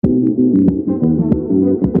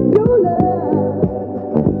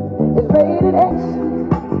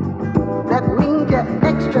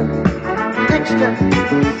Welcome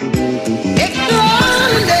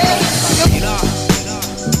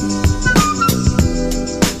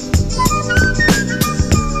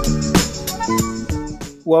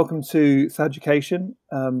to Thaducation.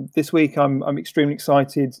 This week, I'm extremely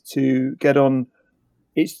excited to get on.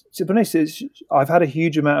 To be honest, I've had a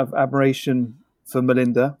huge amount of admiration for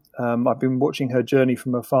Melinda. I've been watching her journey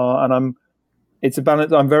from afar, and it's a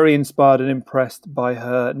balance. I'm very inspired and impressed by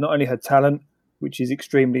her, not only her talent, which is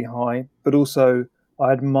extremely high, but also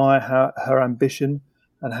I admire her ambition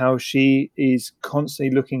and how she is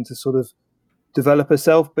constantly looking to sort of develop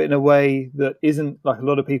herself, but in a way that isn't like a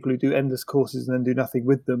lot of people who do endless courses and then do nothing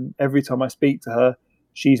with them. Every time I speak to her,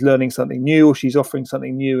 she's learning something new or she's offering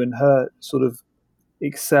something new, and her sort of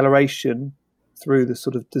acceleration through the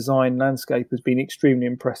sort of design landscape has been extremely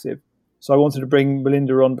impressive. So I wanted to bring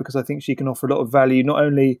Melinda on because I think she can offer a lot of value, not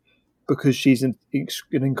only because she's an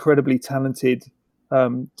incredibly talented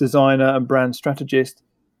designer and brand strategist,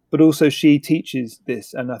 but also she teaches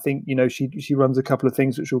this. And I think, she runs a couple of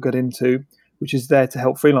things which we'll get into, which is there to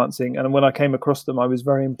help freelancing. And when I came across them, I was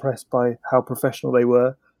very impressed by how professional they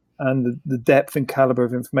were and the depth and caliber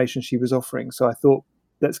of information she was offering. So I thought,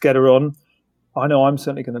 let's get her on. I know I'm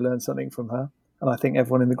certainly going to learn something from her, and I think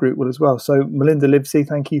everyone in the group will as well. So Melinda Livesey,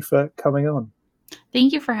 thank you for coming on.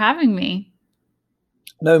 Thank you for having me.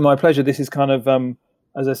 No, my pleasure. This is kind of,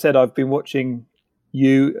 as I said, I've been watching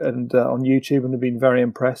you and on YouTube and have been very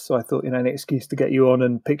impressed. So I thought, an excuse to get you on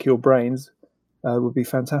and pick your brains would be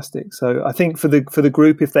fantastic. So I think for the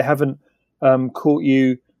group, if they haven't caught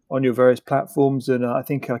you on your various platforms, and I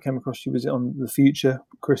think I came across you, was it on The Future,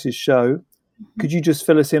 Chris's show? Mm-hmm. Could you just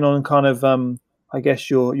fill us in on kind of, I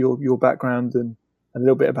guess, your background and a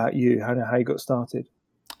little bit about you, how you got started?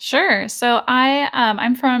 Sure. So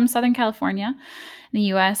I'm from Southern California in the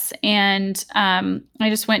U.S., and I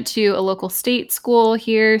just went to a local state school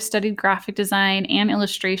here, studied graphic design and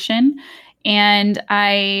illustration, and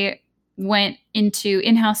I went into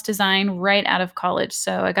in-house design right out of college.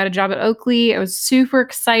 So I got a job at Oakley. I was super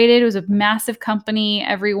excited. It was a massive company.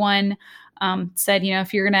 Everyone said,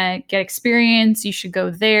 if you're going to get experience, you should go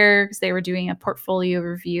there, because they were doing a portfolio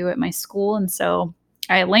review at my school. And so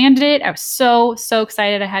I landed it. I was so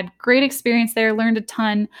excited. I had great experience there, learned a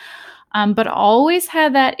ton, but always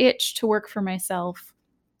had that itch to work for myself.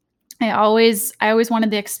 I always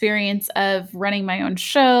wanted the experience of running my own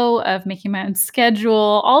show, of making my own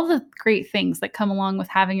schedule, all the great things that come along with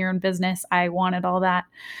having your own business. I wanted all that.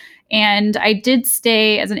 And I did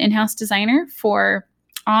stay as an in-house designer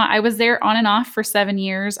I was there on and off for 7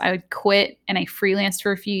 years. I would quit and I freelanced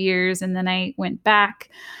for a few years, and then I went back,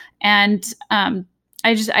 and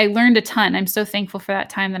I learned a ton. I'm so thankful for that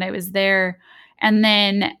time that I was there. And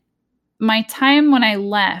then my time when I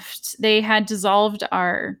left, they had dissolved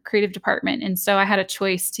our creative department. And so I had a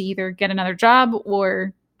choice to either get another job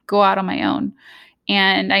or go out on my own.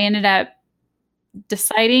 And I ended up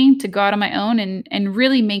deciding to go out on my own and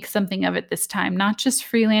really make something of it this time, not just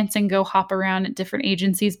freelance and go hop around at different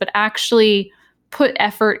agencies, but actually put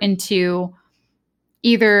effort into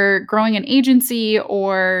either growing an agency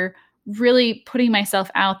or really putting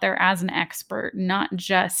myself out there as an expert, not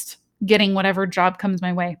just getting whatever job comes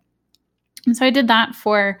my way. And so I did that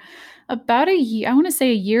for about a year, I want to say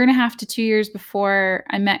a year and a half to 2 years, before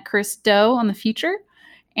I met Chris Do on The Future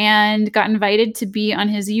and got invited to be on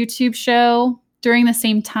his YouTube show. During the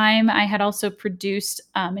same time, I had also produced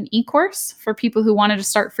an e-course for people who wanted to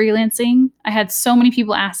start freelancing. I had so many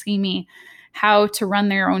people asking me how to run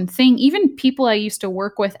their own thing. Even people I used to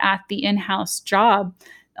work with at the in-house job,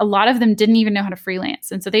 a lot of them didn't even know how to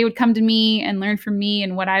freelance. And so they would come to me and learn from me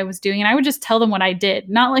and what I was doing. And I would just tell them what I did.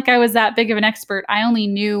 Not like I was that big of an expert. I only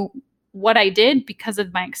knew what I did because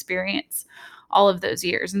of my experience all of those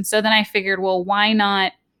years. And so then I figured, well, why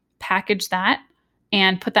not package that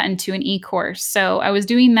and put that into an e-course? So I was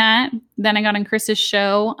doing that. Then I got on Chris's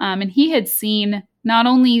show, and he had seen not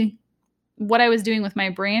only what I was doing with my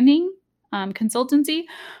branding consultancy,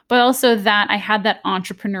 but also that I had that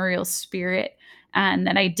entrepreneurial spirit, and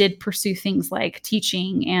that I did pursue things like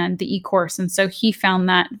teaching and the e-course. And so he found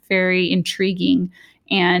that very intriguing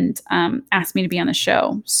and asked me to be on the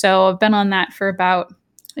show. So I've been on that for about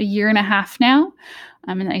a year and a half now.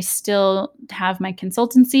 And I still have my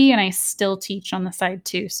consultancy, and I still teach on the side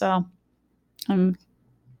too. So I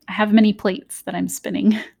have many plates that I'm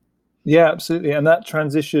spinning. Yeah, absolutely. And that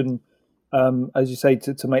transition, as you say,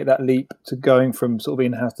 to make that leap to going from sort of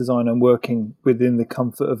in-house design and working within the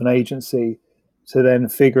comfort of an agency to then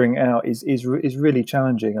figuring out is really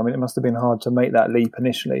challenging. I mean, it must have been hard to make that leap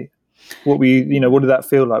initially. What did that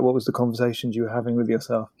feel like? What was the conversations you were having with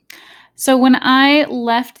yourself? So when I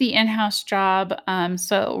left the in-house job,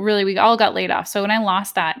 so really we all got laid off. So when I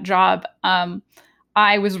lost that job,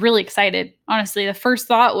 I was really excited. Honestly, the first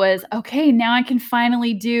thought was, okay, now I can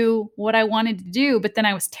finally do what I wanted to do. But then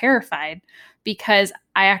I was terrified because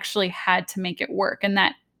I actually had to make it work. And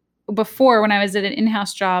that before, when I was at an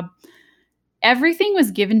in-house job, everything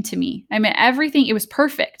was given to me. I mean, everything, it was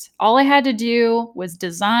perfect. All I had to do was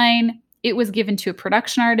design. It was given to a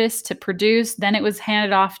production artist to produce. Then it was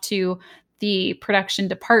handed off to the production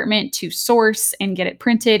department to source and get it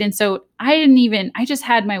printed. And so I just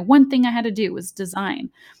had my one thing I had to do was design.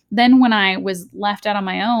 Then when I was left out on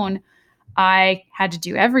my own, I had to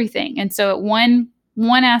do everything. And so at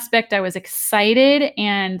one aspect I was excited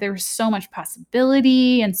and there was so much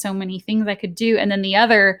possibility and so many things I could do. And then the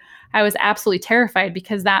other, I was absolutely terrified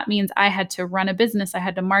because that means I had to run a business, I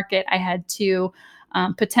had to market, I had to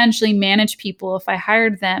potentially manage people if I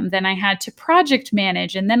hired them. Then I had to project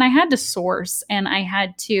manage, and then I had to source, and I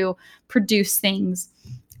had to produce things.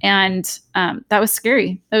 And that was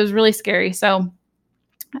scary. That was really scary. So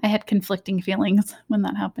I had conflicting feelings when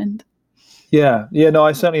that happened. Yeah, no,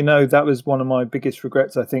 I certainly know that was one of my biggest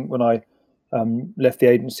regrets. I think when I left the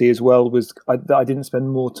agency as well was I didn't spend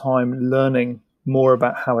more time learning more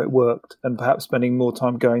about how it worked, and perhaps spending more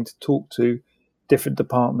time going to talk to different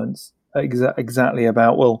departments exactly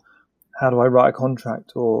about, well, how do I write a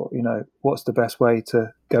contract, or what's the best way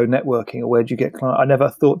to go networking, or where do you get clients? I never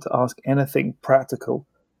thought to ask anything practical.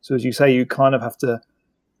 So as you say, you kind of have to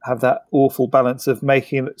have that awful balance of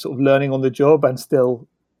making it sort of learning on the job and still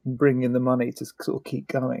bring in the money to sort of keep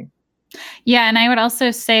going. Yeah, and I would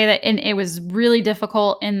also say that it was really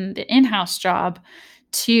difficult in the in-house job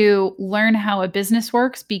to learn how a business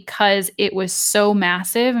works because it was so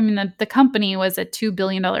massive. I mean, the company was a $2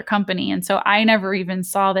 billion company. And so I never even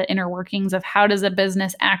saw the inner workings of how does a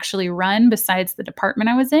business actually run besides the department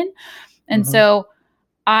I was in. And so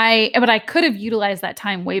but I could have utilized that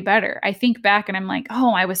time way better. I think back and I'm like,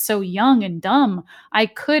 oh, I was so young and dumb. I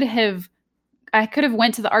could have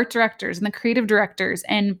went to the art directors and the creative directors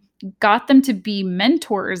and got them to be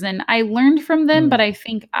mentors, and I learned from them. But I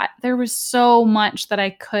think there was so much that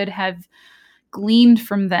I could have gleaned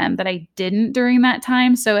from them that I didn't during that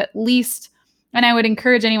time. So at least, and I would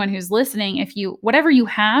encourage anyone who's listening, whatever you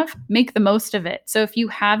have, make the most of it. So if you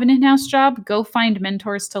have an in-house job, go find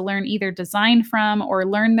mentors to learn either design from or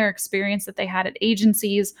learn their experience that they had at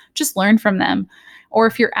agencies. Just learn from them. Or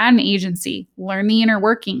if you're at an agency, learn the inner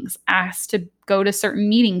workings, ask to go to certain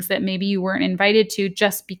meetings that maybe you weren't invited to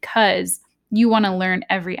just because you want to learn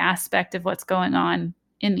every aspect of what's going on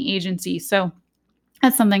in the agency. So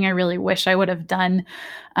that's something I really wish I would have done.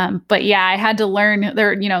 But yeah, I had to learn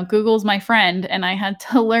there, Google's my friend, and I had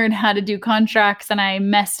to learn how to do contracts, and I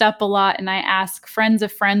messed up a lot. And I asked friends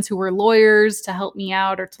of friends who were lawyers to help me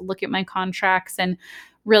out or to look at my contracts, and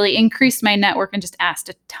really increased my network and just asked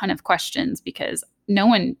a ton of questions because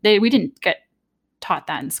we didn't get taught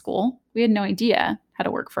that in school. We had no idea how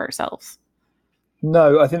to work for ourselves.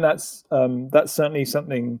 No, I think that's certainly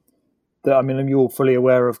something that you're fully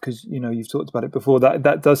aware of because you've talked about it before.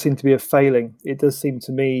 That does seem to be a failing. It does seem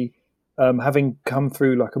to me, having come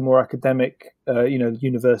through like a more academic,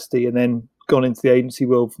 university, and then gone into the agency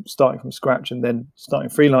world, starting from scratch, and then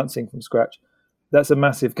starting freelancing from scratch. That's a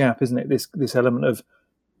massive gap, isn't it? This element of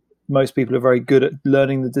most people are very good at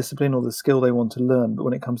learning the discipline or the skill they want to learn, but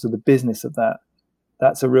when it comes to the business of that,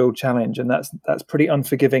 that's a real challenge, and that's pretty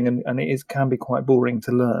unforgiving, and it can be quite boring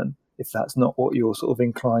to learn if that's not what you're sort of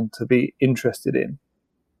inclined to be interested in.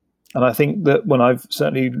 And I think that when I've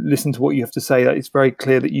certainly listened to what you have to say, that it's very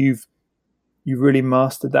clear that you've really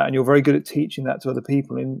mastered that, and you're very good at teaching that to other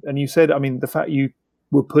people. And you said, the fact you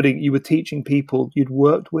were teaching people you'd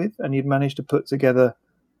worked with, and you'd managed to put together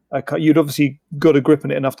you'd obviously got a grip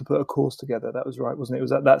on it enough to put a course together. That was right, wasn't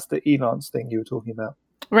it? That's the Elance thing you were talking about.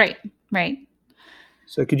 Right.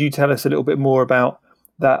 So could you tell us a little bit more about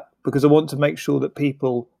that? Because I want to make sure that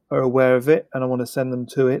people are aware of it, and I want to send them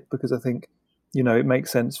to it because I think, it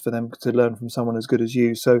makes sense for them to learn from someone as good as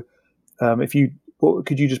you. So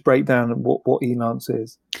could you just break down what Elance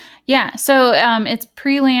is? Yeah. So it's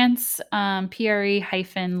Prelance,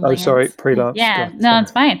 PRE-Lance. Oh, sorry, Prelance. Yeah, no,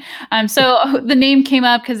 it's fine. So the name came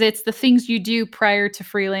up because it's the things you do prior to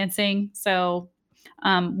freelancing. So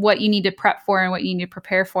what you need to prep for and what you need to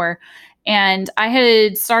prepare for. And I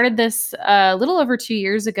had started this a little over 2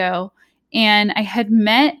 years ago. And I had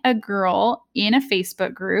met a girl in a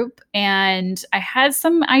Facebook group, and I had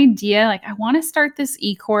some idea, like, I want to start this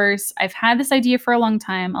e-course. I've had this idea for a long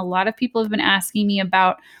time. A lot of people have been asking me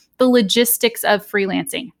about the logistics of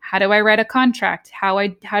freelancing. How do I write a contract? How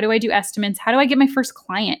do I do estimates? How do I get my first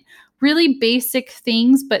client? really basic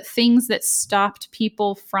things, but things that stopped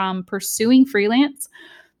people from pursuing freelance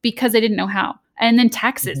because they didn't know how. And then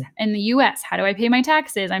taxes in the US. How do I pay my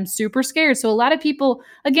taxes? I'm super scared. So a lot of people,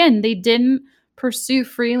 again, they didn't pursue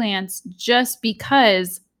freelance just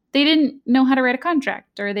because they didn't know how to write a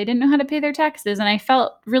contract or they didn't know how to pay their taxes. And I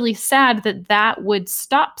felt really sad that that would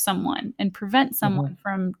stop someone and prevent someone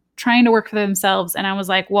from trying to work for themselves. And I was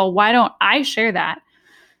like, well, why don't I share that?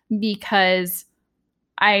 Because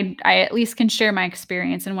I at least can share my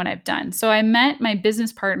experience and what I've done. So I met my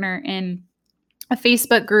business partner in a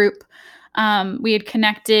Facebook group. We had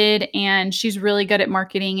connected, and she's really good at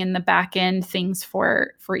marketing in the back end things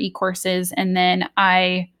for e-courses. And then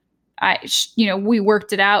we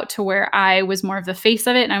worked it out to where I was more of the face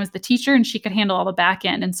of it and I was the teacher and she could handle all the back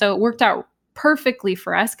end. And so it worked out perfectly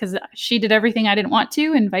for us because she did everything I didn't want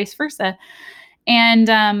to and vice versa.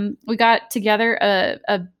 And we got together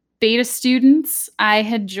a beta students. I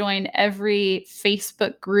had joined every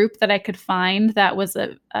Facebook group that I could find that was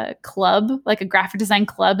a club, like a graphic design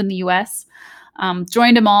club in the US.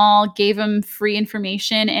 Joined them all, gave them free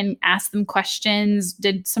information and asked them questions,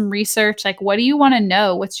 did some research, like, what do you want to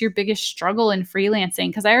know? What's your biggest struggle in freelancing?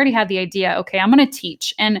 Because I already had the idea, okay, I'm going to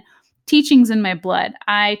teach. And teaching's in my blood.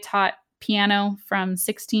 I taught piano from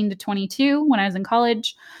 16 to 22 when I was in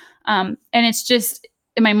college. And it's just,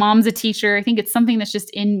 my mom's a teacher. I think it's something that's just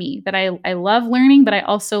in me that I love learning, but I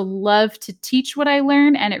also love to teach what I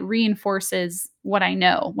learn, and it reinforces what I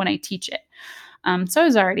know when I teach it. So I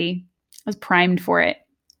was primed for it.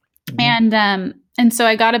 And so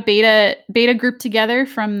I got a beta group together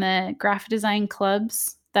from the graphic design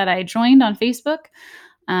clubs that I joined on Facebook.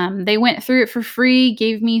 They went through it for free,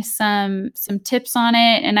 gave me some tips on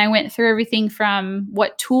it. And I went through everything from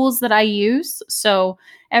what tools that I use. So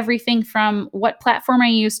everything from what platform I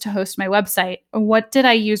use to host my website. What did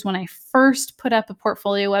I use when I first put up a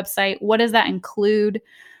portfolio website? What does that include?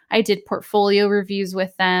 I did portfolio reviews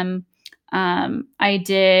with them. I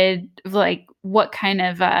did like, what kind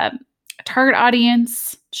of target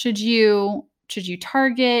audience should you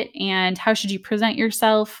target, and how should you present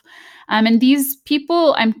yourself? And these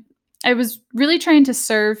people, I was really trying to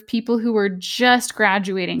serve people who were just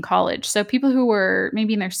graduating college. So people who were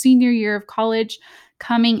maybe in their senior year of college,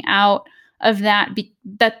 coming out of that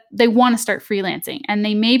they want to start freelancing, and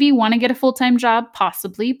they maybe want to get a full-time job,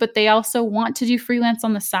 possibly, but they also want to do freelance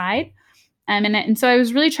on the side. And so I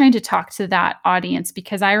was really trying to talk to that audience,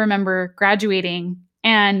 because I remember graduating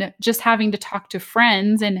and just having to talk to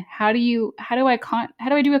friends and how do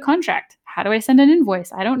I do a contract? How do I send an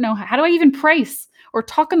invoice? I don't know. How do I even price or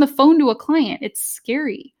talk on the phone to a client? It's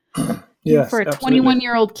scary. Yes, for a absolutely.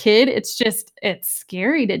 21-year-old kid, it's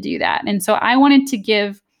scary to do that. And so I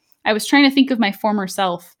was trying to think of my former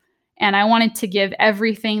self, and I wanted to give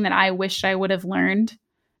everything that I wish I would have learned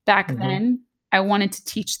back then. I wanted to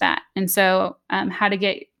teach that. And so how to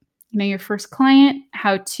get your first client,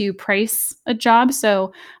 how to price a job.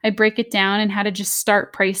 So I break it down and how to just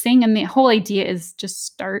start pricing. And the whole idea is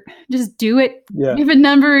just do it, give a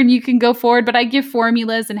number and you can go forward. But I give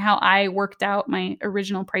formulas and how I worked out my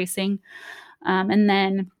original pricing. And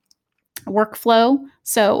then workflow.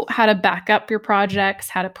 So how to back up your projects,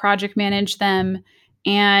 how to project manage them,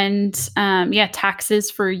 and taxes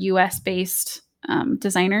for US based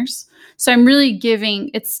designers. So I'm really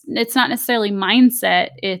giving, it's not necessarily mindset.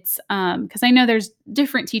 It's because I know there's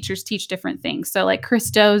different teachers teach different things. So like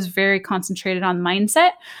Chris Do is very concentrated on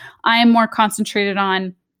mindset. I am more concentrated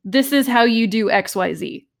on, this is how you do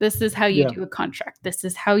XYZ. This is how you do a contract. This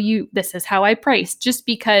is how I price, just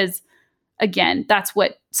because, again, that's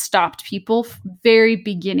what stopped people, very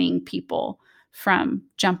beginning people, from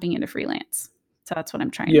jumping into freelance. So that's what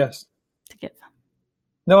I'm trying to get them.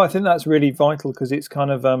 No, I think that's really vital, because it's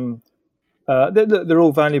kind of they're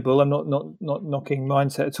all valuable. I'm not knocking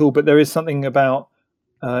mindset at all, but there is something about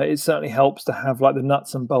it certainly helps to have like the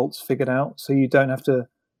nuts and bolts figured out, so you don't have to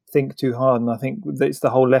think too hard. And I think it's the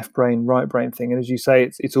whole left brain, right brain thing. And as you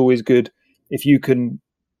say, it's always good if you can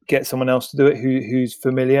get someone else to do it who's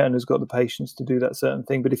familiar and has got the patience to do that certain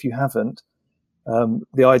thing. But if you haven't,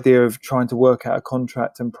 the idea of trying to work out a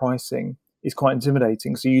contract and pricing is quite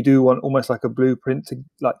intimidating. So you do want almost like a blueprint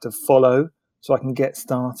to follow, so I can get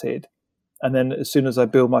started. And then as soon as I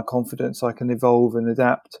build my confidence, I can evolve and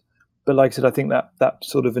adapt. But like I said, I think that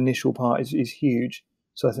sort of initial part is huge.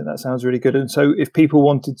 So I think that sounds really good. And so if people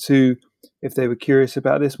wanted to, if they were curious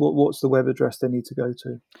about this, what's the web address they need to go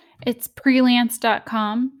to? It's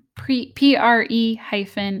prelance.com,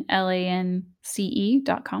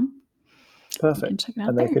 PRE-LANCE.com. Perfect.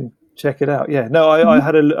 And they can check it out. Yeah. No, I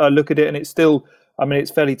had a look at it, and it's still, I mean,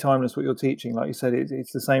 it's fairly timeless what you're teaching. Like you said,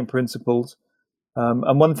 it's the same principles.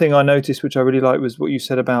 And one thing I noticed, which I really liked, was what you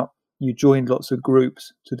said about you joined lots of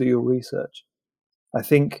groups to do your research. I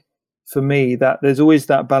think for me that there's always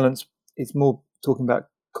that balance. It's more talking about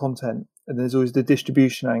content, and there's always the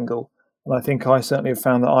distribution angle. And I think I certainly have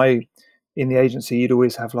found that in the agency, you'd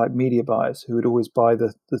always have like media buyers who would always buy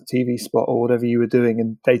the TV spot or whatever you were doing,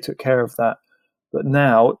 and they took care of that. But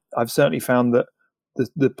now I've certainly found that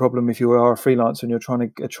the problem, if you are a freelancer and you're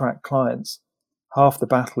trying to attract clients, half the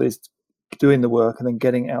battle is doing the work and then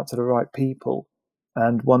getting it out to the right people.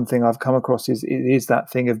 And one thing I've come across is that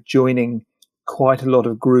thing of joining quite a lot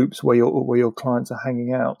of groups where your clients are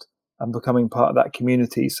hanging out and becoming part of that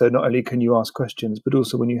community. So not only can you ask questions, but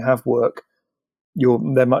also when you have work,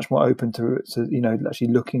 they're much more open to actually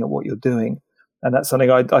looking at what you're doing. And that's something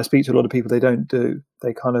I speak to a lot of people. They don't do.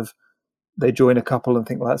 They join a couple and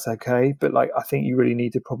think, well, that's okay. But like, I think you really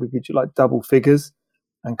need to probably be like double figures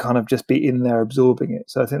and kind of just be in there absorbing it.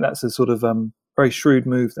 So I think that's a sort of very shrewd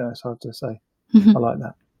move there. So I have to say, I like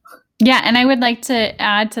that. Yeah. And I would like to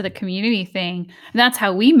add to the community thing. That's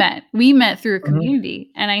how we met. We met through a community.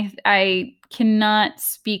 And I cannot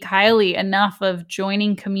speak highly enough of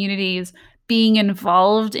joining communities, being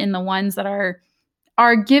involved in the ones that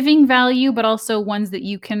are giving value, but also ones that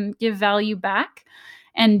you can give value back,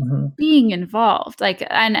 and being involved. Like,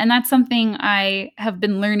 and that's something I have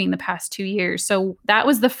been learning the past 2 years. So that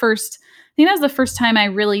was the first time I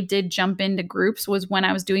really did jump into groups, was when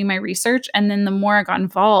I was doing my research. And then the more I got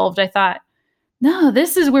involved, I thought, no,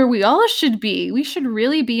 this is where we all should be. We should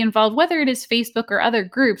really be involved, whether it is Facebook or other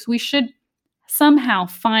groups. We should somehow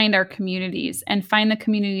find our communities and find the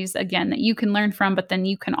communities, again, that you can learn from, but then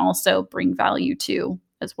you can also bring value to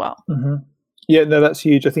as well. Yeah, no, that's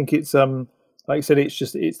huge. I think it's, like I said,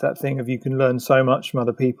 it's that thing of you can learn so much from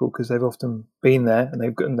other people because they've often been there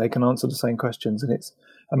and they can answer the same questions, and it's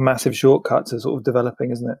a massive shortcut to sort of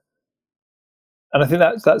developing, isn't it? And I think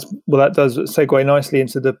that does segue nicely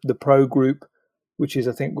into the pro group, which is,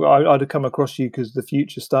 I think, I'd have come across you because the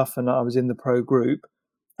future stuff, and I was in the pro group.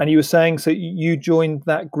 And you were saying, so you joined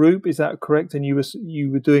that group, is that correct? And you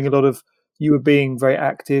were doing you were being very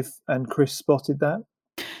active, and Chris spotted that?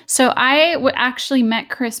 So I actually met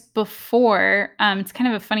Chris before. It's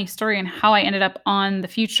kind of a funny story on how I ended up on The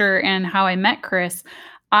Futur and how I met Chris.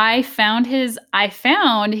 I found his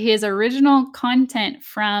original content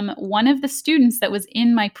from one of the students that was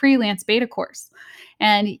in my freelance beta course.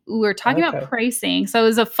 And we were talking about pricing. So it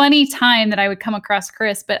was a funny time that I would come across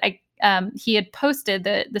Chris, but he had posted,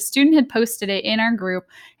 the student had posted it in our group,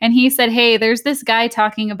 and he said, hey, there's this guy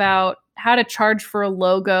talking about how to charge for a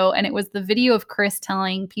logo. And it was the video of Chris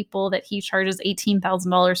telling people that he charges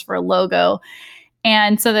 $18,000 for a logo.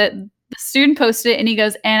 And so the student posted it, and he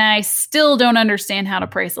goes, and I still don't understand how to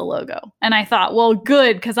price a logo. And I thought, well,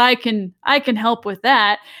 good, because I can help with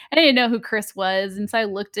that. I didn't know who Chris was. And so I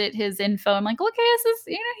looked at his info. I'm like, okay, this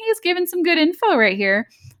is, he's given some good info right here.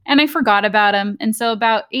 And I forgot about him. And so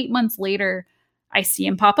about 8 months later, I see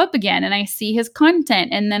him pop up again, and I see his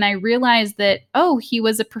content. And then I realized that, oh, he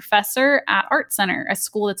was a professor at Art Center, a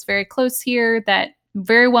school that's very close here, that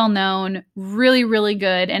very well known, really, really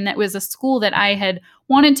good. And that was a school that I had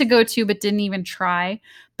wanted to go to, but didn't even try.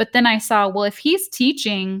 But then I saw, well, if he's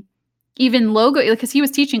teaching even logo, because he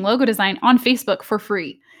was teaching logo design on Facebook for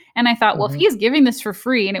free. And I thought, well, if he's giving this for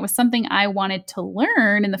free, and it was something I wanted to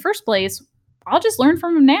learn in the first place, I'll just learn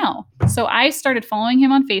from him now. So I started following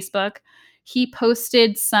him on Facebook. He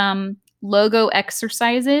posted some logo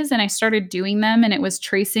exercises, and I started doing them, and it was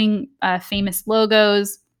tracing famous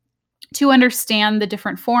logos to understand the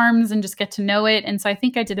different forms and just get to know it. And so I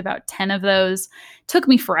think I did about 10 of those. It took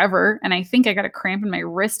me forever, and I think I got a cramp in my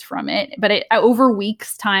wrist from it. But over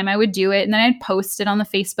weeks' time, I would do it, and then I'd post it on the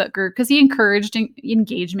Facebook group because he encouraged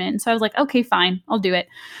engagement. And so I was like, okay, fine, I'll do it.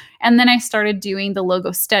 And then I started doing the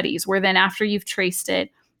logo studies, where then after you've traced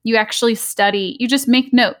it, you actually study, you just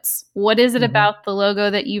make notes. What is it about the logo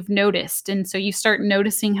that you've noticed? And so you start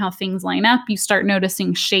noticing how things line up. You start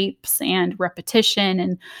noticing shapes and repetition,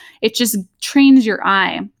 and it just trains your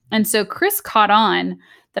eye. And so Chris caught on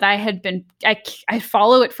that I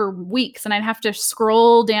follow it for weeks, and I'd have to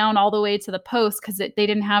scroll down all the way to the post because they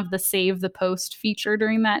didn't have the save the post feature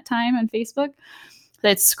during that time on Facebook.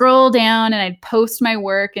 I'd scroll down and I'd post my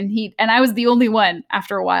work, and I was the only one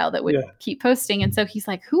after a while that would keep posting. And so he's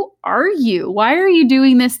like, who are you? Why are you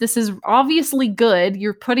doing this? This is obviously good.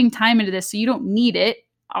 You're putting time into this, so you don't need it,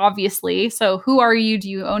 obviously. So who are you? Do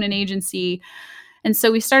you own an agency? And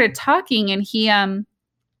so we started talking, and he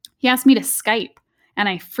asked me to Skype, and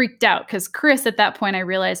I freaked out because Chris, at that point, I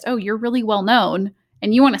realized, oh, you're really well known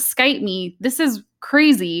and you want to Skype me. This is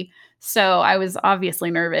crazy. So I was obviously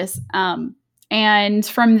nervous. And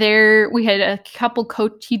from there, we had a couple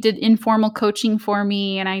he did informal coaching for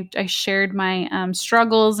me, and I shared my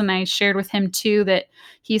struggles, and I shared with him too that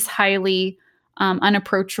he's highly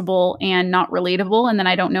unapproachable and not relatable. And then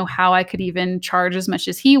I don't know how I could even charge as much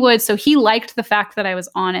as he would. So he liked the fact that I was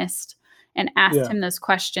honest and asked him those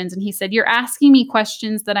questions. And he said, "You're asking me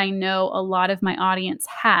questions that I know a lot of my audience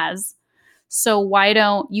has. So why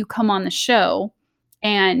don't you come on the show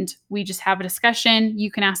and we just have a discussion? You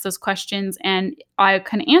can ask those questions and I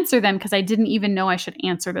can answer them, because I didn't even know I should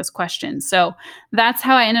answer those questions." So that's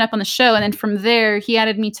how I ended up on the show. And then from there, he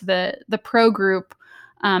added me to the pro group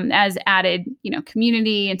as added,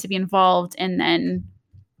 community and to be involved. And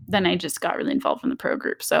then I just got really involved in the pro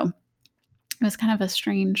group. So it was kind of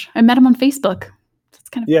I met him on Facebook. So it's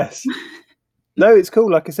kind of yes. No, it's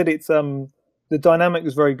cool. Like I said, it's the dynamic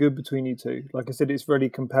was very good between you two. Like I said, it's really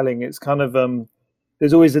compelling. It's kind of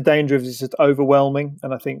there's always the danger of it's just overwhelming,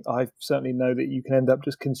 and I think I certainly know that you can end up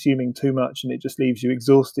just consuming too much, and it just leaves you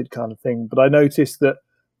exhausted, kind of thing. But I noticed that,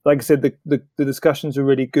 like I said, the discussions were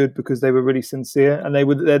really good because they were really sincere, and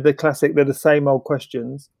they're the classic. They're the same old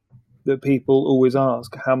questions that people always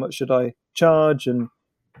ask: how much should I charge? And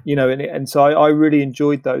and so I really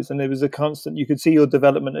enjoyed those, and there was a constant. You could see your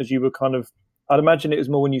development as you were kind of. I'd imagine it was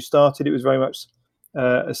more when you started. It was very much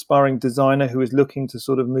aspiring designer who was looking to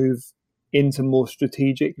sort of move into more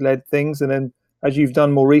strategic led things, and then as you've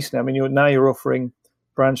done more recently, I mean, you're offering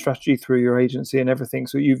brand strategy through your agency and everything.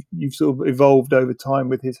 So you've sort of evolved over time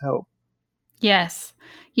with his help. Yes.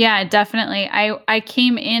 Yeah, definitely. I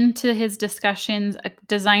came into his discussions a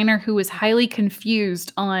designer who was highly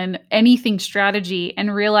confused on anything strategy,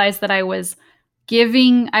 and realized that I was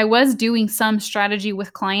doing some strategy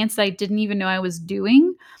with clients that I didn't even know I was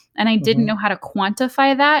doing. And I didn't know how to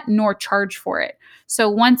quantify that nor charge for it. So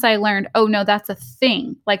once I learned, oh no, that's a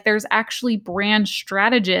thing. Like there's actually brand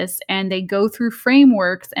strategists, and they go through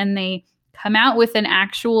frameworks and they come out with an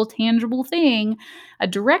actual tangible thing, a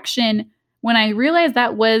direction. When I realized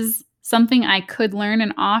that was something I could learn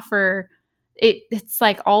and offer, it's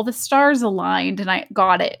like all the stars aligned and I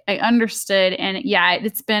got it. I understood. And yeah,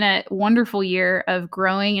 it's been a wonderful year of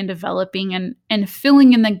growing and developing and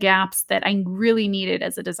filling in the gaps that I really needed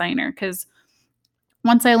as a designer. Because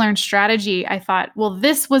once I learned strategy, I thought, well,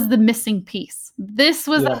 this was the missing piece. This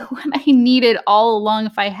was what I needed all along.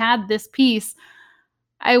 If I had this piece,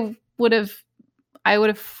 I would have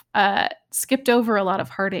skipped over a lot of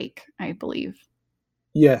heartache, I believe.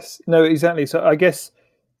 Yes, no, exactly. So I guess,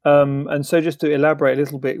 and so just to elaborate a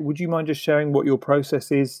little bit, would you mind just sharing what your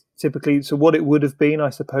process is typically? So what it would have been, I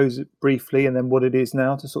suppose, briefly, and then what it is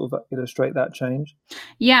now to sort of illustrate that change?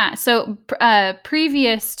 Yeah. So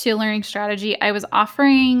previous to learning strategy, I was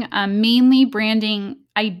offering mainly branding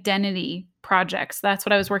identity projects. That's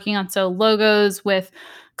what I was working on. So logos with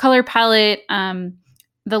color palette,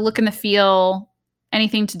 the look and the feel,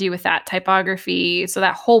 anything to do with that, typography. So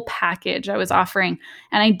that whole package I was offering.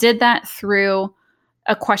 And I did that through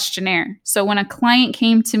a questionnaire. So when a client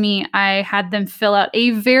came to me, I had them fill out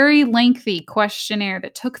a very lengthy questionnaire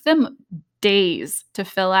that took them days to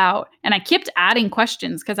fill out. And I kept adding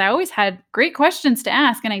questions because I always had great questions to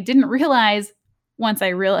ask. And I didn't realize once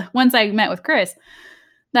I met with Chris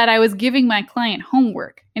that I was giving my client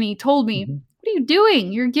homework. And he told me, what are you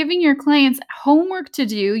doing? You're giving your clients homework to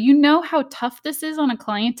do. You know how tough this is on a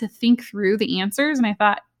client to think through the answers. And I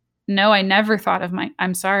thought, no, I never thought of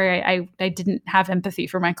I'm sorry. I didn't have empathy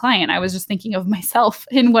for my client. I was just thinking of myself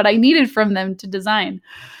and what I needed from them to design.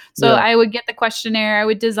 So I would get the questionnaire. I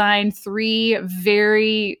would design 3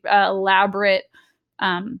 very elaborate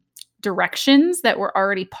directions that were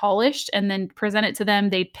already polished, and then present it to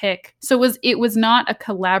them. They'd pick. So it was not a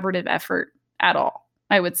collaborative effort at all,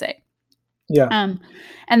 I would say. Yeah.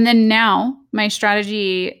 And then now my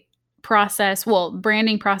strategy process,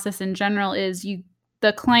 branding process in general, is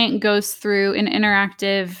the client goes through an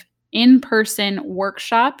interactive in-person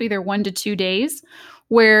workshop, either 1 to 2 days,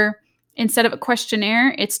 where instead of a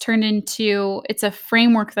questionnaire, it's a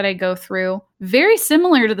framework that I go through, very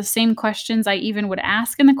similar to the same questions I even would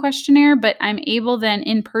ask in the questionnaire, but I'm able then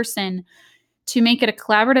in person to make it a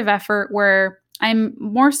collaborative effort where I'm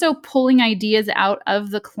more so pulling ideas out of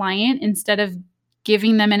the client instead of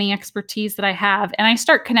giving them any expertise that I have. And I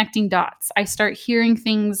start connecting dots. I start hearing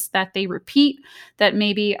things that they repeat that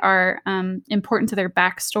maybe are important to their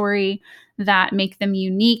backstory, that make them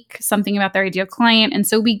unique, something about their ideal client. And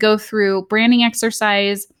so we go through branding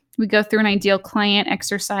exercise, we go through an ideal client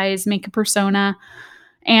exercise, make a persona,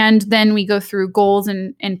 and then we go through goals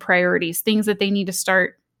and priorities, things that they need to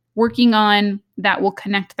start working on that will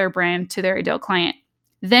connect their brand to their ideal client.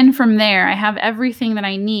 Then from there, I have everything that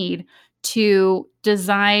I need to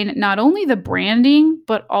design not only the branding,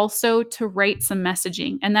 but also to write some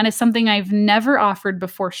messaging. And that is something I've never offered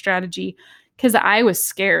before strategy because I was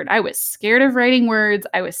scared. I was scared of writing words.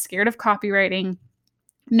 I was scared of copywriting.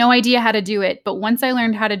 No idea how to do it. But once I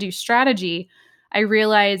learned how to do strategy, I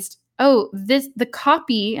realized, oh, the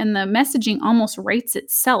copy and the messaging almost writes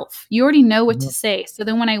itself. You already know what to say. So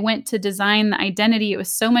then when I went to design the identity, it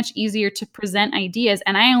was so much easier to present ideas.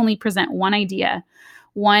 And I only present one idea,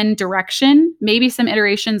 one direction, maybe some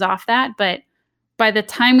iterations off that. But by the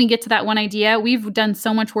time we get to that one idea, we've done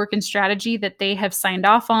so much work in strategy that they have signed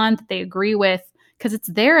off on, that they agree with, because it's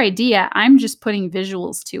their idea. I'm just putting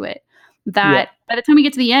visuals to it. That by the time we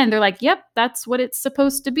get to the end, they're like, yep, that's what it's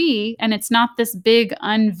supposed to be. And it's not this big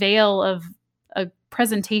unveil of a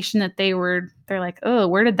presentation that they're like, oh,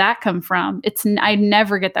 where did that come from? I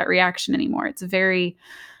never get that reaction anymore. It's very,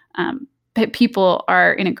 people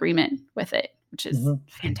are in agreement with it, which is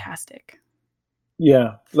fantastic.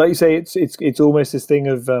 Yeah, like you say, it's almost this thing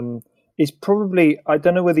of it's probably, I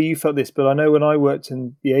don't know whether you felt this, but I know when I worked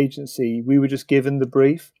in the agency, we were just given the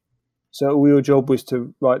brief. So all your job was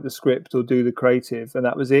to write the script or do the creative, and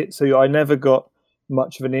that was it. So I never got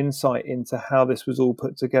much of an insight into how this was all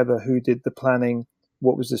put together, who did the planning,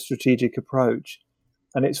 what was the strategic approach.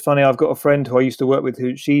 And it's funny, I've got a friend who I used to work with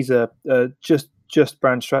who she's a just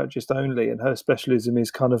brand strategist only, and her specialism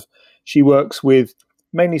is kind of, she works with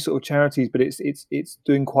mainly sort of charities, but it's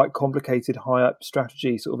doing quite complicated high up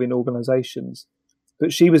strategy sort of in organizations.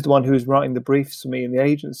 But she was the one who was writing the briefs for me in the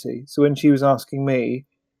agency. So when she was asking me,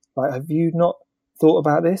 like, have you not thought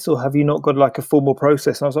about this, or have you not got like a formal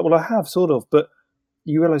process? And I was like, well, I have sort of, but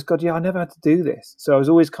you realize, God, yeah, I never had to do this. So I was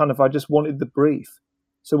always kind of, I just wanted the brief.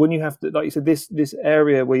 So when you have to, like you said, this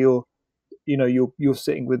area where you're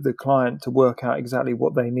sitting with the client to work out exactly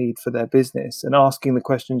what they need for their business and asking the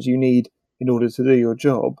questions you need in order to do your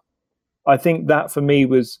job, I think that for me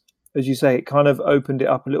was, as you say, it kind of opened it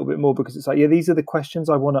up a little bit more, because it's like, yeah, these are the questions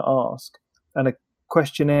I want to ask. And a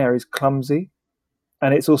questionnaire is clumsy.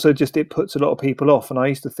 And it's also just, it puts a lot of people off. And I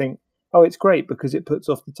used to think, oh, it's great because it puts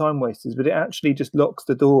off the time wasters, but it actually just locks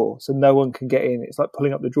the door so no one can get in. It's like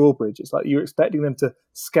pulling up the drawbridge. It's like you're expecting them to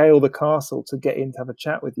scale the castle to get in to have a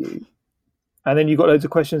chat with you. And then you've got loads of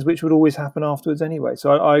questions which would always happen afterwards anyway.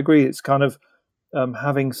 So I agree. It's kind of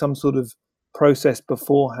having some sort of process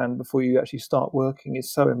beforehand before you actually start working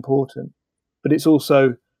is so important. But it's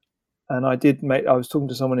also, and I was talking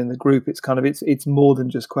to someone in the group, it's kind of, it's more than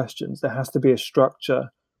just questions. There has to be a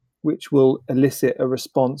structure which will elicit a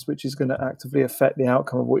response which is going to actively affect the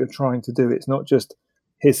outcome of what you're trying to do. It's not just,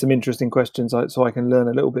 here's some interesting questions so I can learn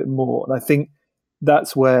a little bit more. And I think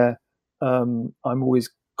that's where I'm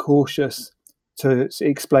always cautious to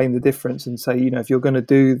explain the difference and say, if you're going to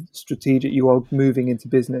do strategic, you are moving into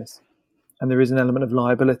business, and there is an element of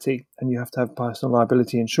liability, and you have to have personal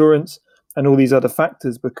liability insurance and all these other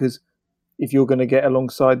factors, because if you're going to get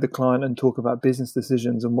alongside the client and talk about business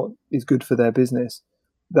decisions and what is good for their business,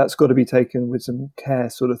 that's got to be taken with some care,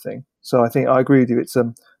 sort of thing. So I think I agree with you. It's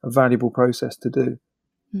a valuable process to do.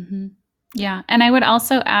 Mm-hmm. Yeah. And I would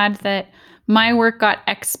also add that my work got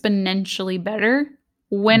exponentially better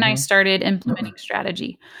when I started implementing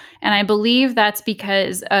strategy. And I believe that's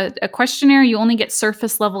because a questionnaire, you only get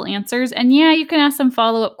surface level answers. And yeah, you can ask some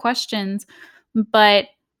follow-up questions, but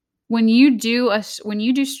when you do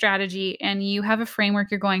strategy and you have a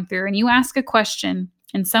framework you're going through and you ask a question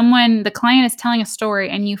and the client is telling a story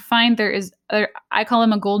and you find I call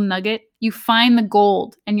them a golden nugget. You find the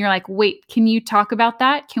gold and you're like, wait, can you talk about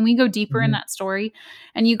that? Can we go deeper in that story?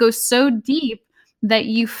 And you go so deep that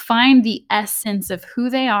you find the essence of who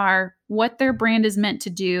they are, what their brand is meant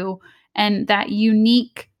to do, and that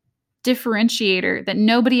unique differentiator that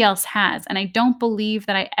nobody else has. And I don't believe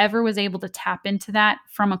that I ever was able to tap into that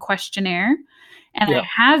from a questionnaire. And I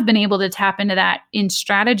have been able to tap into that in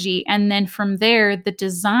strategy. And then from there, the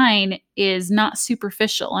design is not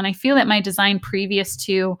superficial. And I feel that my design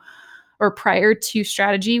prior to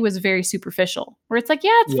strategy was very superficial, where it's like,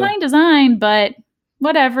 yeah, it's fine design, but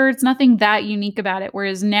whatever, it's nothing that unique about it.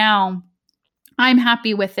 Whereas now I'm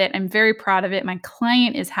happy with it. I'm very proud of it. My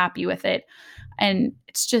client is happy with it. And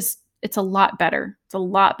it's a lot better. It's a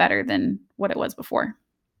lot better than what it was before.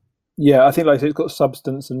 Yeah, I think like it's got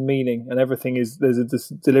substance and meaning, and everything there's a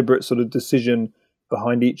deliberate sort of decision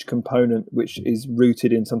behind each component, which is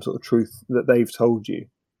rooted in some sort of truth that they've told you.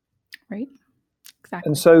 Right. Exactly.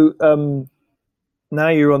 And so now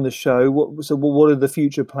you're on the show. What are the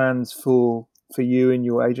future plans for you and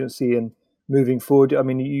your agency and moving forward? I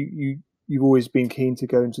mean, you've always been keen to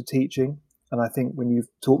go into teaching, and I think when you've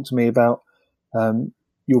talked to me about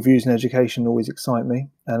your views in education always excite me.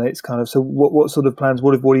 And it's kind of, so what sort of plans,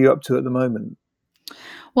 what are you up to at the moment?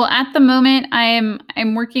 Well, at the moment,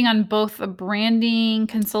 I'm working on both a branding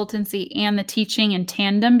consultancy and the teaching in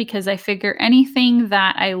tandem, because I figure anything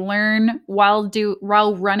that I learn while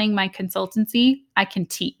running my consultancy, I can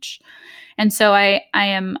teach. And so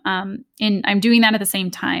I'm doing that at the same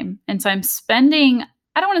time. And so I'm spending,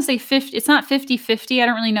 I don't want to say 50, it's not 50-50. I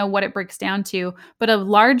don't really know what it breaks down to, but a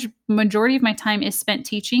large majority of my time is spent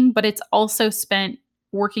teaching, but it's also spent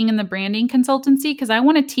working in the branding consultancy, because I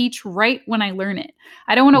want to teach right when I learn it.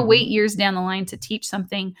 I don't want to wait years down the line to teach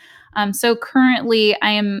something. So currently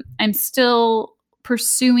I'm still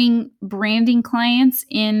pursuing branding clients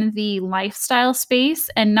in the lifestyle space.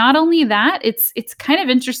 And not only that, it's kind of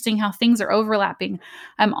interesting how things are overlapping.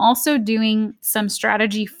 I'm also doing some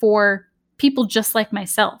strategy for people just like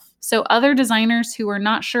myself. So other designers who are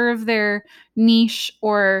not sure of their niche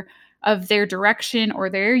or of their direction or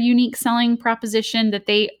their unique selling proposition, that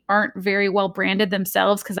they aren't very well branded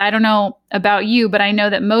themselves. Because I don't know about you, but I know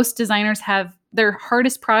that most designers have their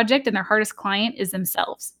hardest project and their hardest client is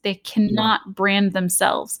themselves. They cannot brand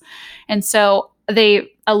themselves. And so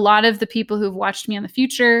a lot of the people who've watched me on The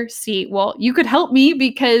Futur see, well, you could help me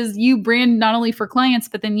because you brand not only for clients,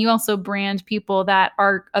 but then you also brand people that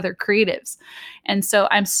are other creatives. And so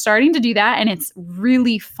I'm starting to do that, and it's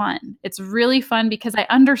really fun. It's really fun because I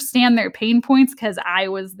understand their pain points because I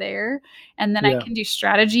was there, and then I can do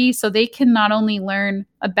strategy so they can not only learn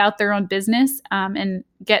about their own business and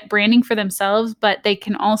get branding for themselves, but they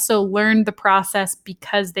can also learn the process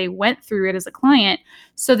because they went through it as a client.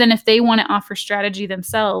 So then if they want to offer strategy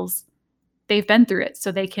themselves, they've been through it,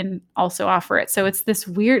 so they can also offer it. So it's there's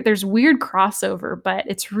weird crossover, but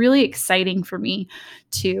it's really exciting for me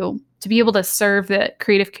to be able to serve the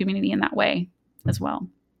creative community in that way as well.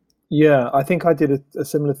 Yeah, I think I did a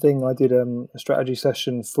similar thing. I did a strategy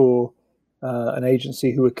session for an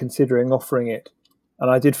agency who were considering offering it. And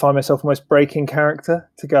I did find myself almost breaking character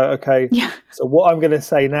to go, okay, so what I'm going to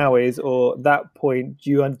say now is, or that point,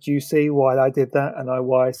 do you see why I did that and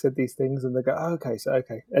why I said these things? And they go, oh, okay.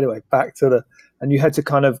 Anyway, back to and you had to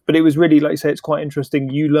kind of, but it was really, like you say, it's quite interesting.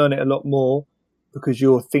 You learn it a lot more because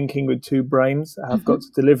you're thinking with two brains. I've got to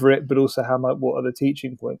deliver it, but also what are the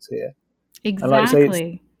teaching points here? Exactly. And like I say,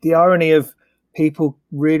 it's the irony of people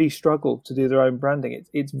really struggle to do their own branding.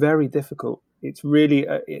 It's very difficult. It's really,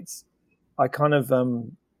 I kind of,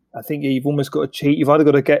 I think you've almost got to cheat. You've either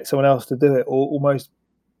got to get someone else to do it or almost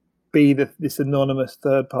be this anonymous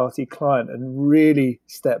third-party client and really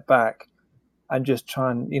step back and just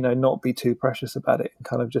try and, not be too precious about it and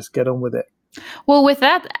kind of just get on with it. Well, with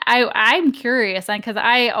that, I'm curious because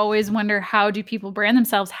I always wonder, how do people brand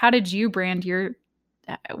themselves? How did you brand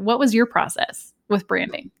what was your process with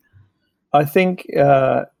branding? I think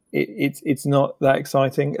it's not that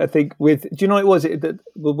exciting. I think do you know what it was?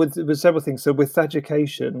 With several things. So with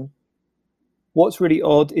Thaducation, what's really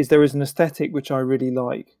odd is there is an aesthetic which I really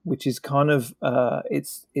like, which is kind of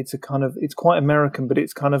it's quite American, but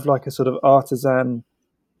it's kind of like a sort of artisan,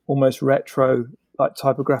 almost retro, like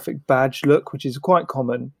typographic badge look, which is quite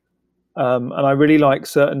common. And I really like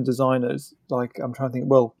certain designers, like I'm trying to think,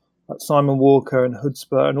 like Simon Walker and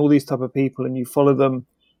Hudspur and all these type of people, and you follow them,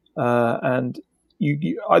 and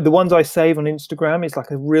the ones I save on Instagram is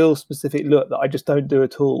like a real specific look that I just don't do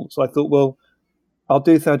at all. So I thought, I'll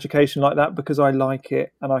do Thaducation like that because I like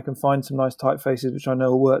it, and I can find some nice typefaces which I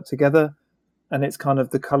know will work together, and it's kind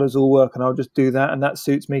of the colors all work, and I'll just do that, and that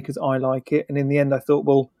suits me because I like it. And in the end, I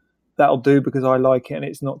thought, that'll do because I like it, and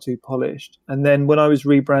it's not too polished. And then when I was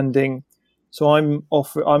rebranding, so I'm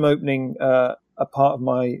opening a part of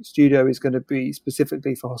my studio is going to be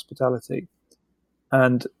specifically for hospitality.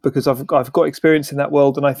 And because I've got experience in that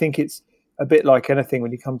world, and I think it's a bit like anything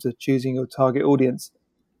when you come to choosing your target audience.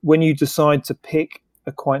 When you decide to pick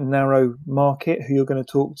a quite narrow market who you're going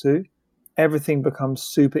to talk to, everything becomes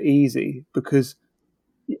super easy because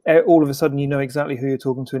all of a sudden you know exactly who you're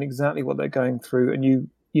talking to and exactly what they're going through, and you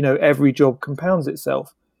know every job compounds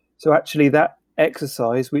itself. So actually that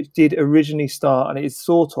exercise, which did originally start, and it is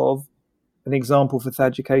sort of an example for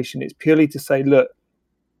Thaducation, it's purely to say, look,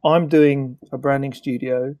 I'm doing a branding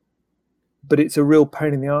studio, but it's a real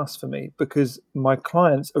pain in the ass for me because my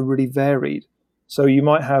clients are really varied. So you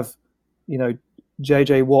might have,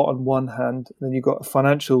 JJ Watt on one hand, and then you've got a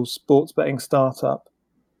financial sports betting startup.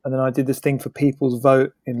 And then I did this thing for People's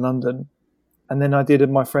Vote in London. And then I did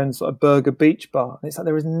my friend's Burger Beach Bar. And it's like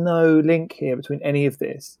there is no link here between any of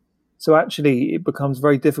this. So actually it becomes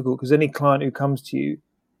very difficult because any client who comes to you,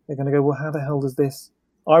 they're going to go, well, how the hell does this?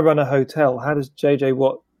 I run a hotel. How does JJ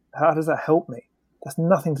Watt? How does that help me? That's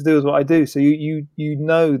nothing to do with what I do. So you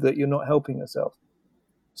know that you're not helping yourself.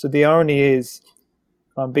 So the irony is,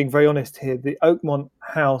 I'm being very honest here, the Oakmont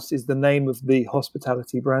House is the name of the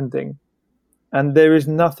hospitality branding. And there is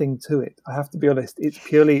nothing to it. I have to be honest. It's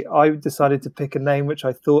purely, I decided to pick a name which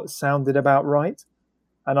I thought sounded about right.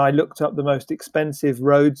 And I looked up the most expensive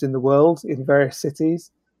roads in the world in various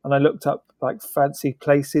cities. And I looked up like fancy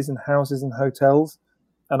places and houses and hotels.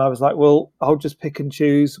 And I was like, well, I'll just pick and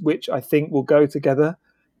choose which I think will go together.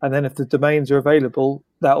 And then if the domains are available,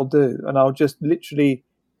 that'll do. And I'll just literally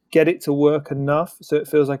get it to work enough so it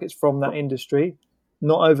feels like it's from that industry,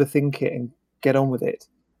 not overthink it and get on with it.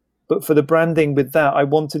 But for the branding with that, I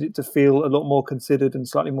wanted it to feel a lot more considered and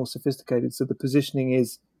slightly more sophisticated. So the positioning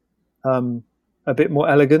is a bit more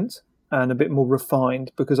elegant and a bit more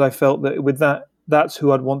refined, because I felt that with that, that's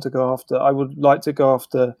who I'd want to go after. I would like to go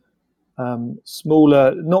after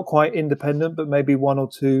smaller, not quite independent, but maybe one or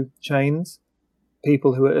two chains,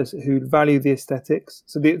 people who value the aesthetics.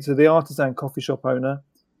 So the artisan coffee shop owner,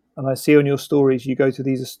 and I see on your stories, you go to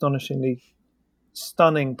these astonishingly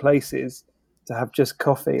stunning places to have just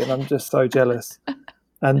coffee, and I'm just so jealous.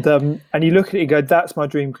 And you look at it and go, that's my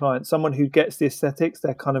dream client, someone who gets the aesthetics,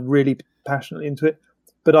 they're kind of really passionately into it,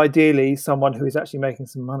 but ideally someone who is actually making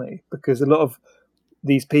some money, because a lot of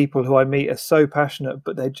these people who I meet are so passionate,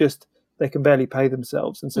 but they can barely pay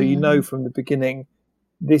themselves. And so you know from the beginning,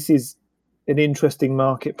 this is an interesting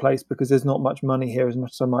marketplace because there's not much money here as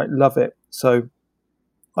much as I might love it. So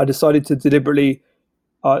I decided to deliberately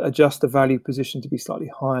adjust the value position to be slightly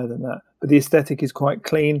higher than that. But the aesthetic is quite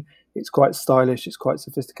clean, it's quite stylish, it's quite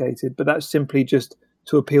sophisticated, but that's simply just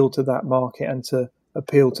to appeal to that market and to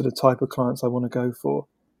appeal to the type of clients I want to go for.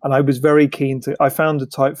 And I was very keen I found a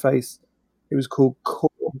typeface, it was called Koor,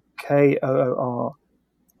 Koor,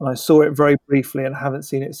 and I saw it very briefly and haven't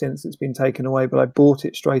seen it since. It's been taken away, but I bought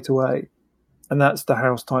it straight away. And that's the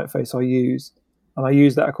house typeface I use. And I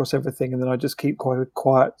use that across everything. And then I just keep quite a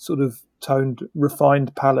quiet, sort of toned,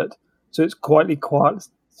 refined palette. So it's quite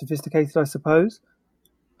sophisticated, I suppose.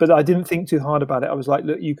 But I didn't think too hard about it. I was like,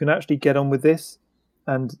 look, you can actually get on with this.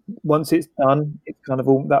 And once it's done, it's kind of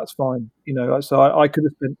all, that's fine. So I could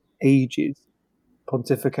have spent ages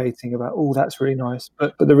pontificating about, oh, that's really nice.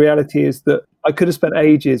 But the reality is that I could have spent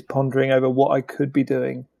ages pondering over what I could be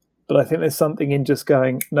doing. But I think there's something in just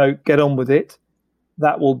going, no, get on with it.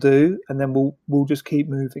 That will do, and then we'll just keep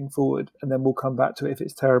moving forward, and then we'll come back to it if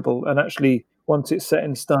it's terrible. And actually, once it's set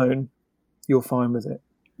in stone, you're fine with it.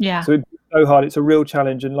 Yeah. So it's so hard. It's a real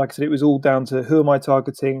challenge, and like I said, it was all down to who am I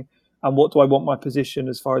targeting, and what do I want my position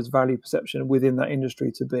as far as value perception within that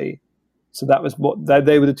industry to be. So that was what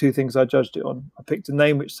they were the two things I judged it on. I picked a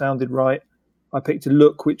name which sounded right. I picked a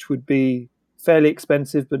look which would be fairly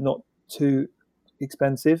expensive but not too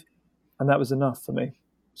expensive, and that was enough for me.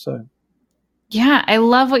 So. Yeah, I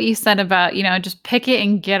love what you said about, just pick it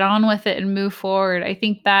and get on with it and move forward. I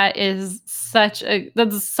think that's such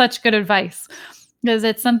good advice, because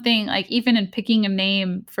it's something like, even in picking a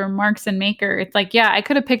name for Marks and Maker, it's like, yeah, I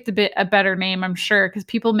could have picked a better name, I'm sure, because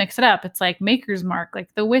people mix it up. It's like Maker's Mark,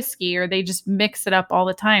 like the whiskey, or they just mix it up all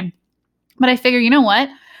the time. But I figure, you know what?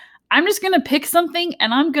 I'm just going to pick something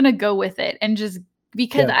and I'm going to go with it. And just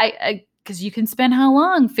because because you can spend how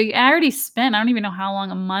long? I already spent, I don't even know how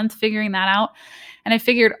long, a month figuring that out. And I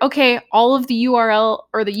figured, okay, all of the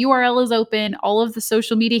URL is open. All of the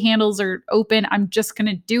social media handles are open. I'm just going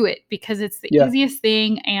to do it because it's the easiest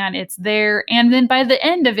thing and it's there. And then by the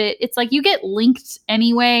end of it, it's like you get linked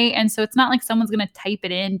anyway. And so it's not like someone's going to type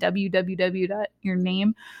it in, www.your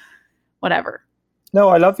name, whatever. No,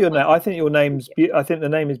 I love your name. I think the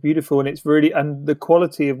name is beautiful, and it's really, and the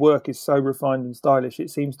quality of work is so refined and stylish. It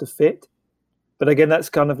seems to fit. But again, that's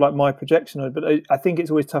kind of like my projection. But I think it's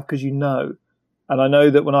always tough because and I know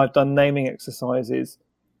that when I've done naming exercises,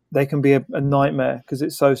 they can be a nightmare because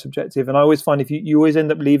it's so subjective. And I always find if you always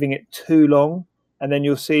end up leaving it too long, and then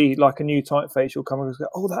you'll see like a new typeface, you'll come across and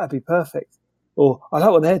go, oh, that'd be perfect. Or I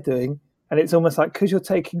like what they're doing. And it's almost like, because you're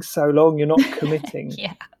taking so long, you're not committing.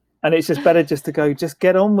 Yeah. And it's just better just to go, just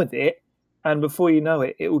get on with it. And before you know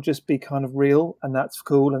it, it will just be kind of real, and that's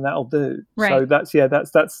cool, and that'll do. Right. So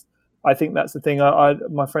that's, I think that's the thing.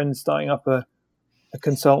 My friend's starting up a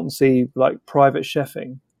consultancy, like private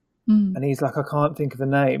chefing. And he's like, I can't think of a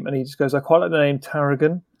name. And he just goes, I quite like the name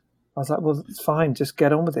Tarragon. I was like, well, it's fine. Just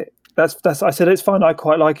get on with it. I said, it's fine. I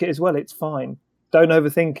quite like it as well. It's fine. Don't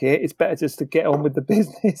overthink it. It's better just to get on with the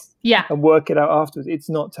business and work it out afterwards. It's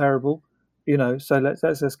not terrible. So let's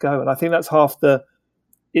just go. And I think that's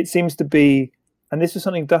it seems to be, and this was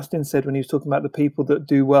something Dustin said when he was talking about the people that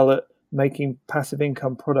do well at making passive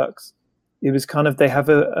income products. It was kind of, they have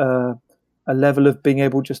a level of being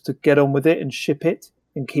able just to get on with it and ship it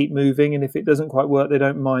and keep moving. And if it doesn't quite work, they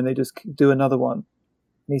don't mind. They just do another one.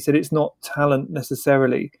 And he said, it's not talent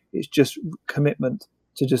necessarily. It's just commitment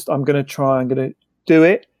to just, I'm going to do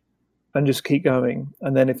it and just keep going.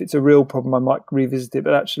 And then if it's a real problem, I might revisit it.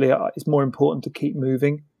 But actually, it's more important to keep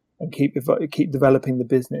moving and keep developing the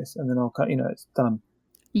business. And then it's done.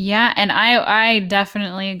 Yeah. And I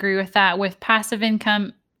definitely agree with that with passive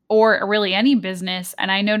income or really any business.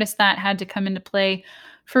 And I noticed that had to come into play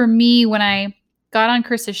for me when I got on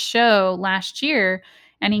Chris's show last year,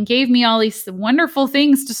 and he gave me all these wonderful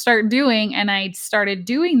things to start doing, and I started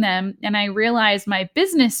doing them, and I realized my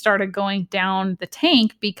business started going down the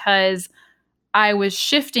tank because I was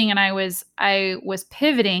shifting and I was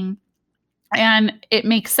pivoting. And it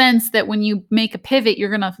makes sense that when you make a pivot, you're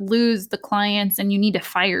going to lose the clients and you need to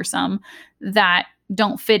fire some that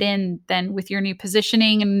don't fit in then with your new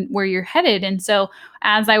positioning and where you're headed. And so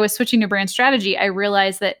as I was switching to brand strategy, I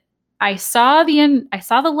realized that I saw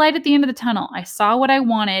the light at the end of the tunnel. I saw what I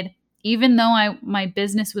wanted, even though my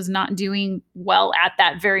business was not doing well at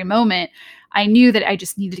that very moment. I knew that I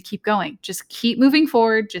just needed to keep going, just keep moving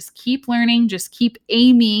forward, just keep learning, just keep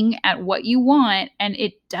aiming at what you want. And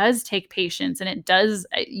it does take patience, and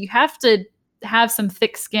you have to have some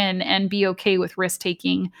thick skin and be okay with risk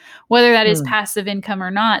taking, whether that is passive income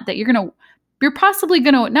or not, that you're possibly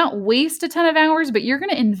going to not waste a ton of hours, but you're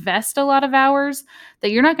going to invest a lot of hours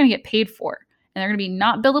that you're not going to get paid for. And they're going to be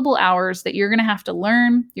not billable hours that you're going to have to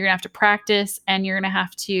learn, you're going to have to practice, and you're going to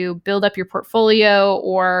have to build up your portfolio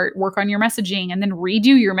or work on your messaging and then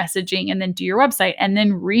redo your messaging and then do your website and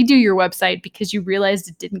then redo your website because you realized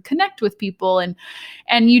it didn't connect with people.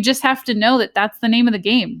 And you just have to know that that's the name of the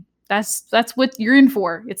game. That's what you're in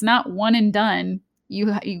for. It's not one and done.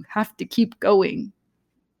 You have to keep going.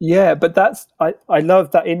 Yeah, but I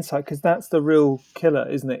love that insight, because that's the real killer,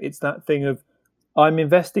 isn't it? It's that thing of, I'm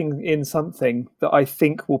investing in something that I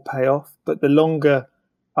think will pay off, but the longer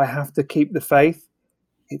I have to keep the faith,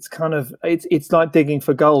 it's like digging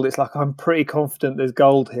for gold. It's like, I'm pretty confident there's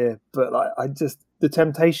gold here, but the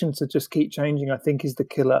temptation to just keep changing, I think, is the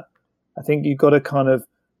killer. I think you've got to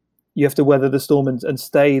you have to weather the storm and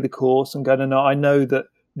stay the course and go, no, I know that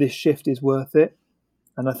this shift is worth it.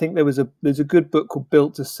 And I think there's a good book called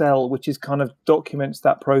Built to Sell, which is kind of documents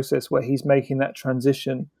that process where he's making that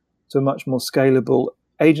transition to a much more scalable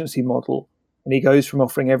agency model. And he goes from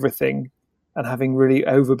offering everything and having really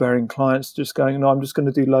overbearing clients just going, no, I'm just going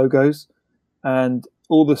to do logos, and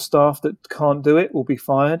all the staff that can't do it will be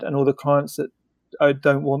fired, and all the clients that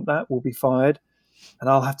don't want that will be fired, and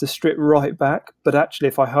I'll have to strip right back. But actually,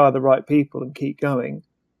 if I hire the right people and keep going,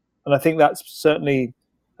 and I think that's certainly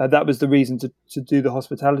that was the reason to do the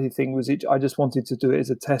hospitality thing. I just wanted to do it as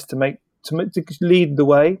a test to lead the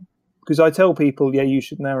way. Because I tell people, yeah, you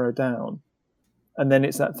should narrow down. And then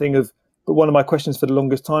it's that thing of, but one of my questions for the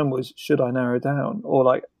longest time was, should I narrow down?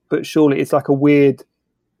 But surely it's like a weird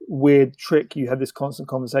trick. You had this constant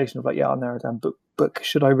conversation of like, yeah, I'll narrow down, but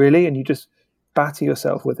should I really? And you just batter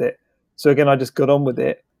yourself with it. So again, I just got on with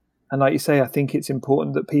it. And like you say, I think it's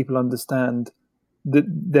important that people understand that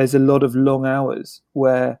there's a lot of long hours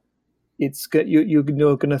where you're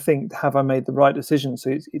going to think, have I made the right decision? So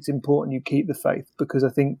it's important you keep the faith, because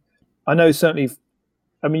I know certainly,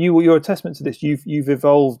 I mean, you're a testament to this. You've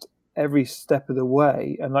evolved every step of the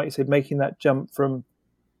way. And like you said, making that jump from,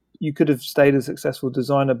 you could have stayed a successful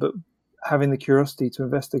designer, but having the curiosity to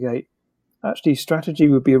investigate, actually strategy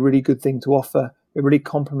would be a really good thing to offer. It really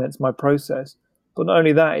complements my process. But not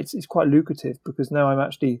only that, it's quite lucrative, because now I'm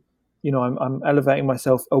actually, I'm elevating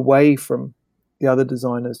myself away from the other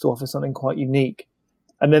designers to offer something quite unique.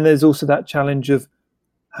 And then there's also that challenge of,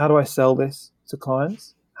 how do I sell this to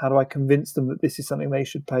clients? How do I convince them that this is something they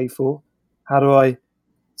should pay for? How do I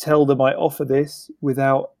tell them I offer this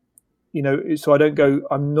without, so I don't go,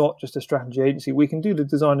 I'm not just a strategy agency. We can do the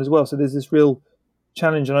design as well. So there's this real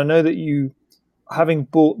challenge. And I know that you, having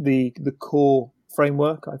bought the core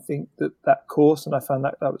framework, I think that course, and I found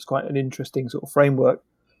that was quite an interesting sort of framework.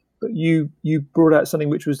 But you brought out something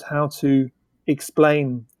which was how to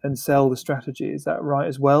explain and sell the strategy. Is that right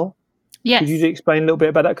as well? Yes. Could you explain a little bit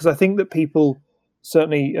about that? Because I think that people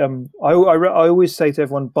certainly, I always say to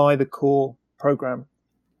everyone, buy the core program,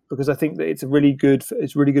 because I think that it's really good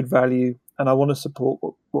value, and I want to support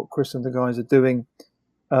what Chris and the guys are doing.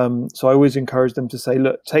 So I always encourage them to say,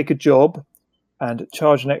 look, take a job and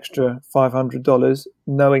charge an extra $500,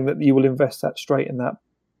 knowing that you will invest that straight in that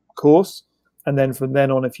course. And then from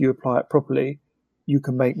then on, if you apply it properly, you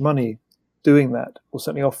can make money doing that, or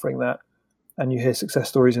certainly offering that. And you hear success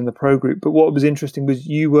stories in the pro group. But what was interesting was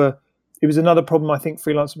it was another problem I think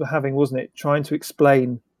freelancers were having, wasn't it? Trying to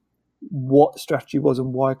explain what the strategy was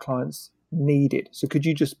and why clients need it. So could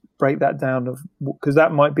you just break that down, because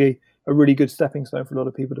that might be a really good stepping stone for a lot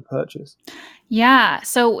of people to purchase. Yeah.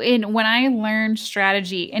 So when I learned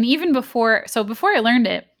strategy, and even before I learned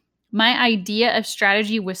it, my idea of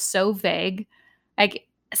strategy was so vague. Like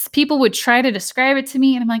people would try to describe it to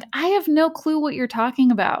me and I'm like, I have no clue what you're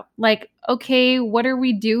talking about. Like, okay, what are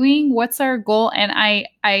we doing? What's our goal? And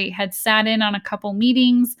I had sat in on a couple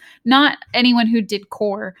meetings, not anyone who did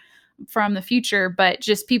core from the future, but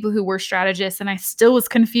just people who were strategists. And I still was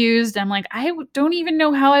confused. I'm like, don't even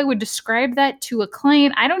know how I would describe that to a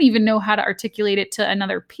client. I don't even know how to articulate it to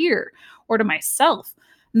another peer or to myself.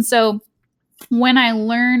 And so when I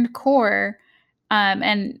learned core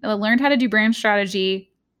and I learned how to do brand strategy,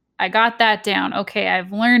 I got that down. Okay,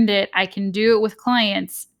 I've learned it. I can do it with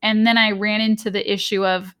clients. And then I ran into the issue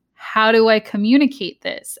of how do I communicate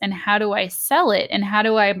this and how do I sell it and how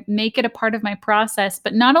do I make it a part of my process,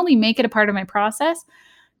 but not only make it a part of my process,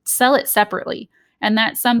 sell it separately. And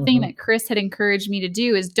that's something that Chris had encouraged me to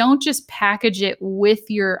do is don't just package it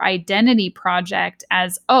with your identity project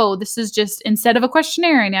as, oh, this is just instead of a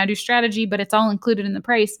questionnaire, I now do strategy, but it's all included in the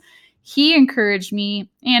price. He encouraged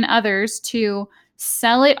me and others to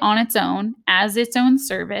sell it on its own as its own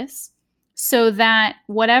service so that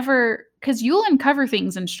because you'll uncover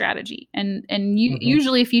things in strategy and you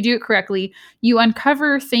usually if you do it correctly, you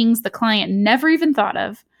uncover things the client never even thought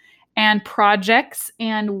of and projects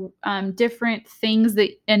and different things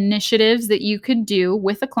initiatives that you could do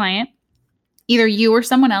with a client, either you or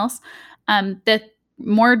someone else, that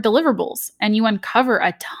more deliverables and you uncover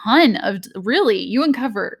a ton of you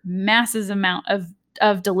uncover massive amount of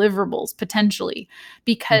deliverables potentially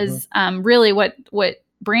because really what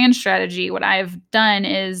brand strategy, what I've done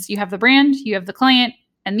is you have the brand, you have the client,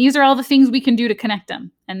 and these are all the things we can do to connect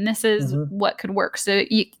them. And this is what could work. So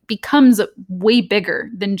it becomes way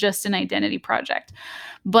bigger than just an identity project.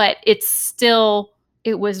 But it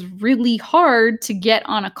was really hard to get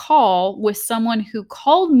on a call with someone who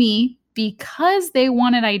called me because they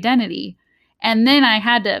wanted identity. And then I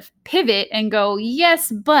had to pivot and go,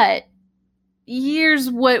 yes, but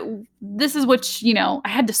this is what, I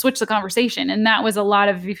had to switch the conversation. And that was a lot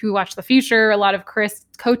of, if you watch The Future, a lot of Chris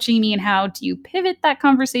coaching me and how do you pivot that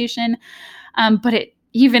conversation. But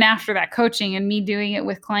even after that coaching and me doing it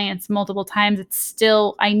with clients multiple times,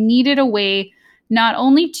 I needed a way not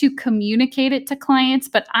only to communicate it to clients,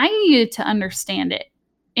 but I needed to understand it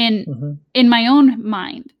in my own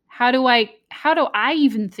mind. How do I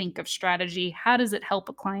even think of strategy? How does it help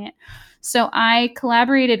a client? So I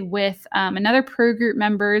collaborated with another pro group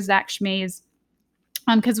member, Zach Schmays,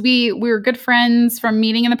 because we were good friends from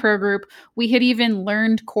meeting in the pro group. We had even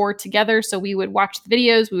learned core together. So we would watch the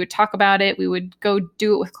videos, we would talk about it, we would go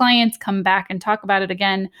do it with clients, come back and talk about it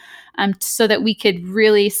again, so that we could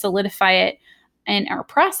really solidify it in our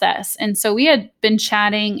process. And so we had been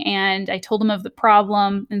chatting and I told him of the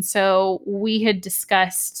problem. And so we had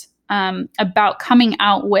discussed about coming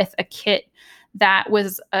out with a kit that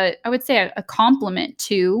was, I would say, a complement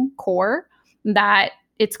to core. That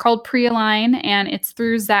it's called Pre-Align, and it's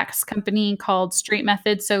through Zach's company called Straight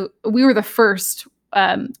Method. So we were the first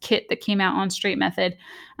kit that came out on Straight Method,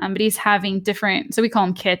 but he's having different. So we call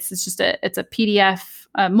them kits. It's a PDF,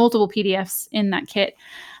 multiple PDFs in that kit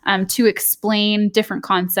to explain different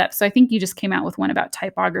concepts. So I think you just came out with one about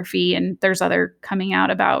typography, and there's other coming out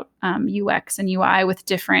about UX and UI with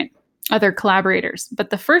different other collaborators. But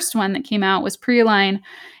the first one that came out was Pre-Align,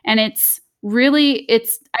 and I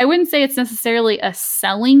wouldn't say it's necessarily a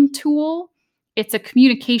selling tool. It's a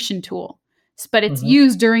communication tool, but it's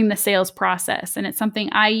used during the sales process. And it's something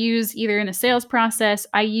I use either in the sales process.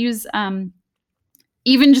 I use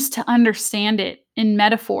even just to understand it in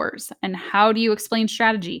metaphors. And how do you explain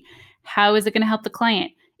strategy? How is it going to help the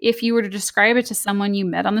client? If you were to describe it to someone you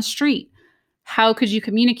met on the street, how could you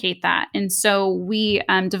communicate that? And so we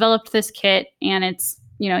developed this kit, and it's,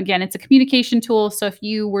 again, it's a communication tool. So if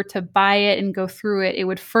you were to buy it and go through it, it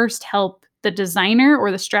would first help the designer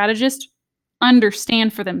or the strategist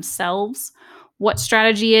understand for themselves what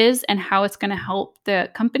strategy is and how it's going to help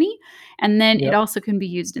the company. And then it also can be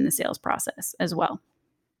used in the sales process as well.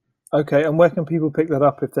 Okay. And where can people pick that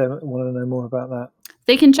up if they want to know more about that?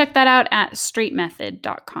 They can check that out at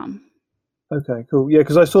straightmethod.com. Okay, cool. Yeah,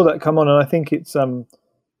 because I saw that come on, and I think it's the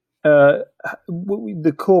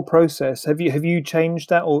core process. Have you changed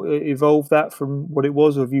that or evolved that from what it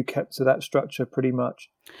was, or have you kept to that structure pretty much?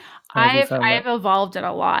 I've evolved it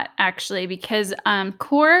a lot actually, because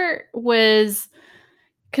core was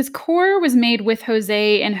made with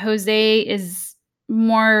Jose, and Jose is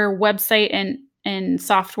more website and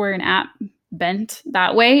software and app bent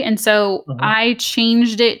that way. And so I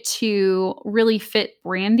changed it to really fit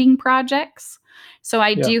branding projects. So I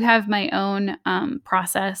Yeah. do have my own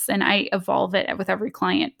process, and I evolve it with every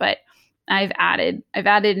client. But I've added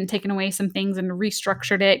and taken away some things and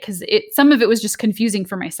restructured it because some of it was just confusing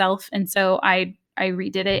for myself, and so I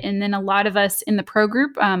redid it. And then a lot of us in the pro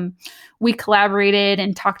group, we collaborated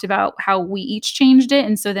and talked about how we each changed it,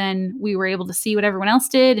 and so then we were able to see what everyone else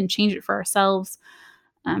did and change it for ourselves.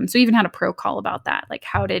 So we even had a pro call about that, like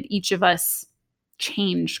how did each of us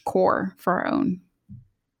change core for our own.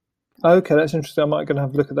 Okay, that's interesting. I might going to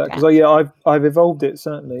have a look at that because I've evolved it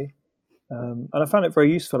certainly, and I found it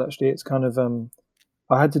very useful actually. It's kind of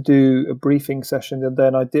I had to do a briefing session, and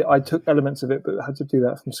then I took elements of it, but I had to do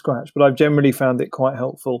that from scratch. But I've generally found it quite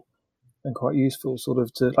helpful and quite useful, sort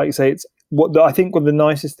of to, like you say, it's I think one of the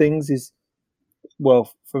nicest things is,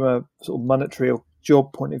 well, from a sort of monetary or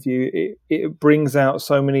job point of view, it brings out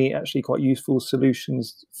so many actually quite useful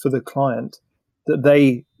solutions for the client that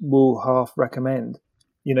they will half recommend.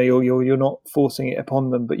 You know, you're not forcing it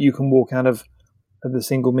upon them, but you can walk out of the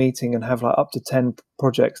single meeting and have like up to 10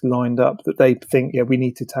 projects lined up that they think, yeah, we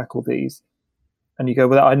need to tackle these. And you go,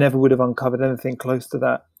 well, I never would have uncovered anything close to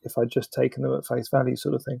that if I'd just taken them at face value,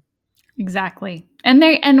 sort of thing. Exactly.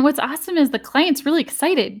 And what's awesome is the client's really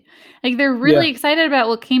excited. Like they're really excited about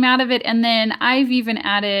what came out of it. And then I've even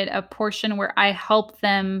added a portion where I help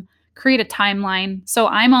them create a timeline. So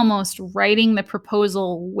I'm almost writing the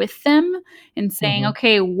proposal with them and saying,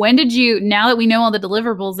 okay, now that we know all the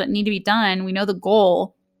deliverables that need to be done, we know the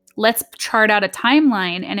goal, let's chart out a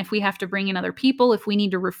timeline. And if we have to bring in other people, if we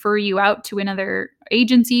need to refer you out to another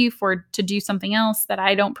agency to do something else that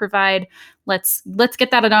I don't provide, let's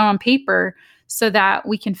get that down on paper so that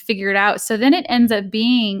we can figure it out. So then it ends up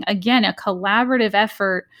being, again, a collaborative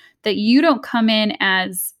effort that you don't come in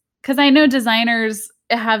as, because I know designers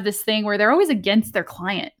have this thing where they're always against their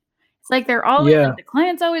client. It's like they're always like the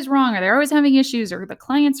client's always wrong, or they're always having issues, or the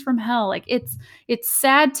client's from hell. Like it's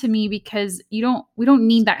sad to me because we don't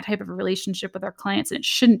need that type of a relationship with our clients, and it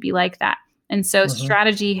shouldn't be like that. And so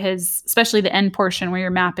strategy has, especially the end portion where you're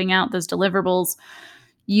mapping out those deliverables,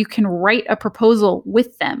 you can write a proposal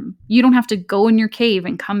with them. You don't have to go in your cave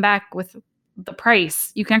and come back with the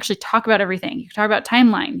price. You can actually talk about everything. You can talk about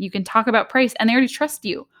timeline. You can talk about price, and they already trust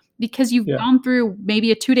you because you've gone through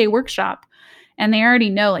maybe a 2-day workshop, and they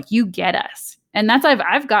already know, like, you get us. And that's,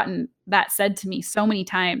 I've gotten that said to me so many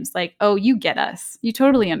times, like, oh, you get us. You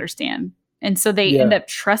totally understand. And so they end up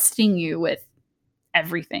trusting you with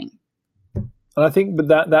everything. And I think with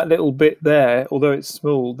that little bit there, although it's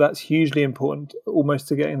small, that's hugely important, almost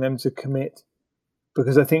to getting them to commit.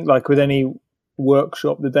 Because I think, like with any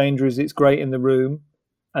workshop, the danger is it's great in the room,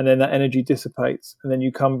 and then that energy dissipates. And then you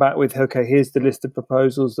come back with, okay, here's the list of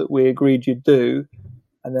proposals that we agreed you'd do.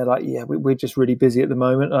 And they're like, yeah, we're just really busy at the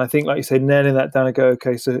moment. And I think, like you said, nailing that down and go,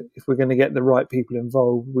 okay, so if we're going to get the right people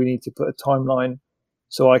involved, we need to put a timeline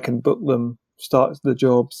so I can book them, start the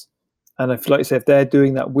jobs. And if, like you said, if they're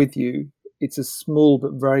doing that with you, it's a small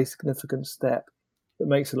but very significant step that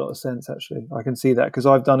makes a lot of sense, actually. I can see that because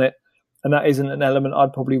I've done it, and that isn't an element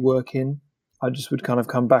I'd probably work in. I just would kind of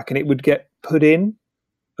come back and it would get put in,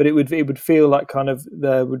 but it would feel like kind of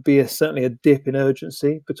there would be certainly a dip in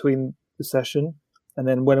urgency between the session and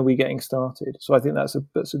then when are we getting started. So I think that's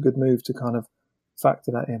a good move to kind of factor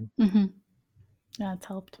that in. Yeah, it's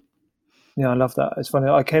helped. Yeah, I love that. It's funny.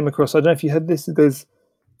 I came across, I don't know if you heard this,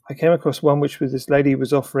 I came across one which was this lady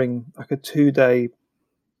was offering like a 2-day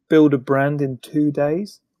build a brand in 2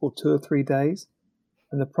 days or 2 or 3 days,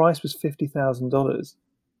 and the price was $50,000.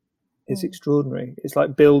 It's extraordinary. It's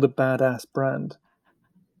like build a badass brand,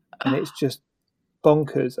 and it's just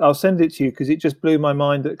bonkers. I'll send it to you because it just blew my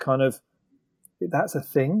mind that kind of that's a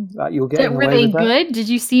thing that you're getting away with that. Were they good? Did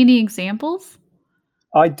you see any examples?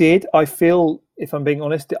 I did. I feel, if I'm being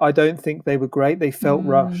honest, I don't think they were great. They felt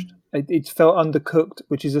rushed. It felt undercooked,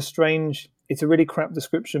 which is it's a really crap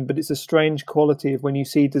description, but it's a strange quality of when you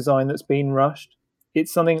see design that's been rushed.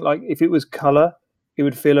 It's something like if it was color, it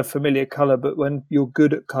would feel a familiar color, but when you're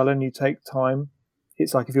good at color and you take time,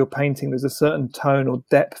 it's like if you're painting, there's a certain tone or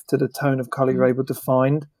depth to the tone of color you're able to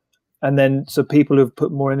find. And then, so people who've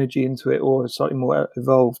put more energy into it or are slightly more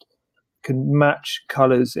evolved can match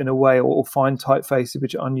colors in a way or find typefaces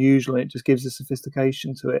which are unusual, and it just gives a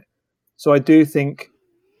sophistication to it. So I do think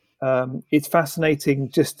it's fascinating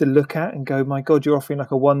just to look at and go, my God, you're offering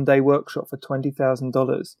like a 1-day workshop for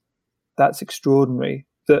 $20,000. That's extraordinary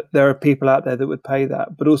that there are people out there that would pay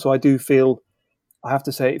that. But also I do feel, I have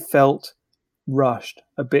to say, it felt rushed,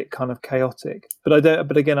 a bit kind of chaotic.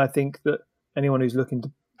 But again, I think that anyone who's looking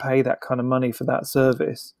to pay that kind of money for that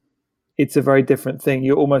service, it's a very different thing.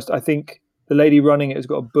 You're almost, I think the lady running it has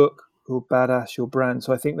got a book called Badass Your Brand.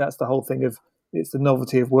 So I think that's the whole thing of it's the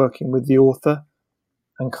novelty of working with the author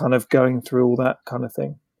and kind of going through all that kind of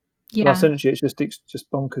thing. Yeah. But essentially, it's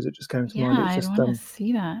just bonkers. It just came to mind. It's I just want to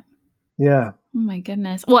see that. yeah. Oh my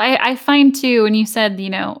goodness. Well, I find too, when you said,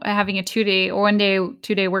 having a 2-day or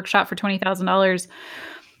 2-day workshop for $20,000,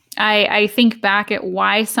 I think back at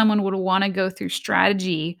why someone would want to go through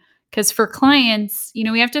strategy. Because for clients,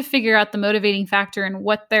 we have to figure out the motivating factor and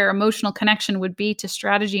what their emotional connection would be to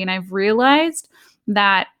strategy. And I've realized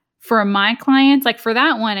that for my clients, like for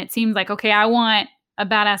that one, it seems like, okay, I want a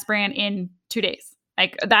badass brand in 2 days.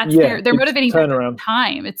 Like that's their motivating turnaround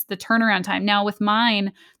time. It's the turnaround time. Now with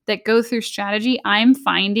mine that go through strategy, I'm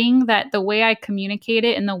finding that the way I communicate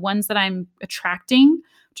it and the ones that I'm attracting,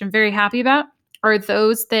 which I'm very happy about, are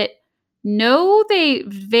those that know they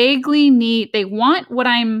vaguely they want what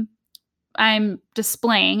I'm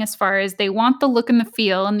displaying, as far as they want the look and the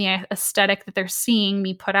feel and the aesthetic that they're seeing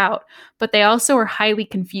me put out, but they also are highly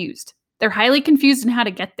confused. They're highly confused in how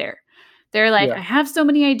to get there. They're like, I have so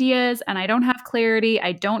many ideas and I don't have clarity.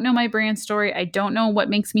 I don't know my brand story. I don't know what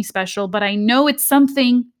makes me special, but I know it's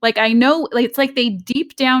something. Like I know, like it's like they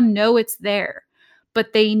deep down know it's there,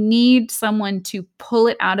 but they need someone to pull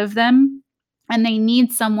it out of them. And they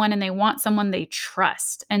need someone and they want someone they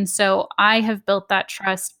trust. And so I have built that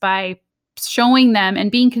trust by showing them and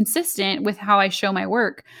being consistent with how I show my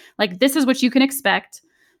work. Like, this is what you can expect.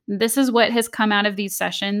 This is what has come out of these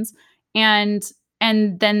sessions. And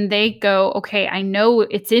then they go, okay, I know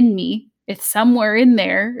it's in me. It's somewhere in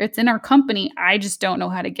there. It's in our company. I just don't know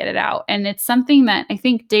how to get it out. And it's something that I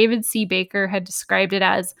think David C. Baker had described it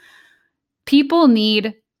as people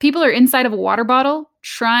are inside of a water bottle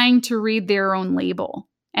trying to read their own label.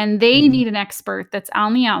 And they need an expert that's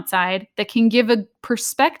on the outside that can give a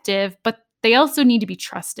perspective, but they also need to be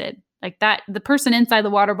trusted. Like that, the person inside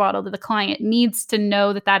the water bottle, the client, needs to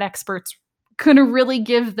know that expert's going to really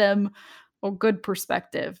give them a good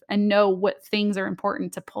perspective and know what things are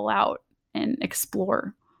important to pull out and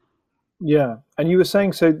explore. Yeah. And you were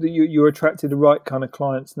saying so that you're attracted the right kind of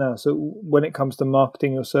clients now. So when it comes to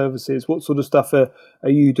marketing your services, what sort of stuff are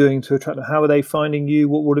you doing to attract them? How are they finding you?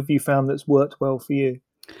 What have you found that's worked well for you?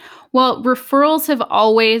 Well, referrals have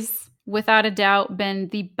always, without a doubt, been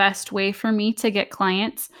the best way for me to get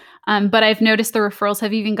clients. But I've noticed the referrals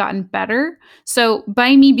have even gotten better. So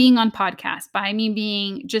by me being on podcasts, by me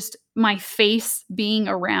being just my face being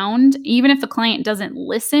around, even if the client doesn't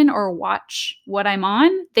listen or watch what I'm on,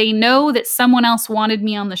 they know that someone else wanted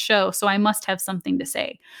me on the show. So I must have something to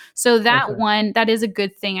say. So that is a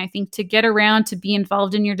good thing, I think, to get around, to be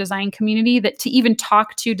involved in your design community, that to even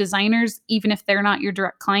talk to designers, even if they're not your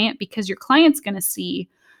direct client, because your client's going to see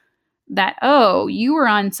that, oh, you were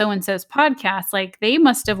on so-and-so's podcast, like they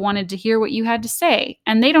must have wanted to hear what you had to say.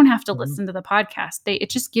 And they don't have to listen to the podcast. It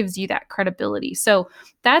just gives you that credibility. So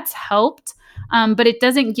that's helped. But it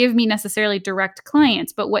doesn't give me necessarily direct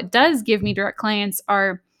clients. But what does give me direct clients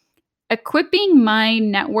are equipping my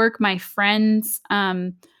network, my friends,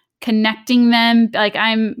 connecting them. Like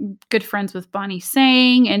I'm good friends with Bonnie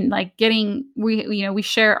Sang, and like we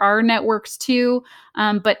share our networks too.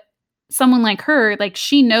 But someone like her, like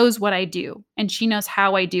she knows what I do and she knows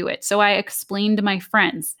how I do it. So I explain to my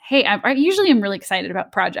friends, hey, I usually am really excited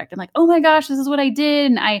about project. I'm like, oh my gosh, this is what I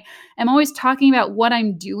did. And I am always talking about what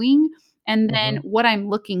I'm doing and then what I'm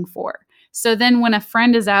looking for. So then when a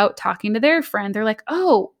friend is out talking to their friend, they're like,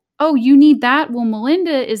 oh, you need that? Well,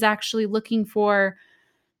 Melinda is actually looking for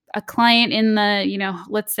a client in the,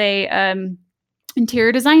 let's say,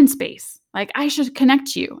 interior design space. Like, I should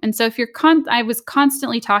connect you. And so if I was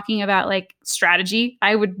constantly talking about like strategy,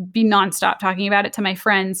 I would be nonstop talking about it to my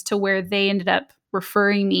friends, to where they ended up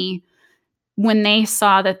referring me when they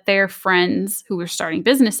saw that their friends who were starting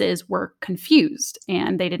businesses were confused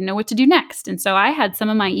and they didn't know what to do next. And so I had some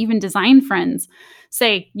of my even design friends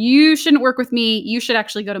say, you shouldn't work with me. You should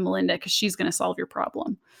actually go to Melinda because she's going to solve your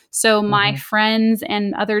problem. So my friends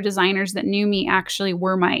and other designers that knew me actually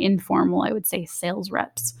were my informal, I would say, sales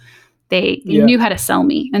reps. They knew how to sell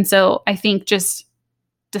me. And so I think just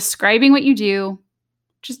describing what you do,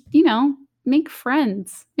 just, make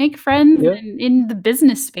friends in the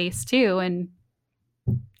business space too, and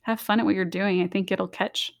have fun at what you're doing. I think will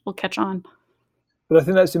catch on. But I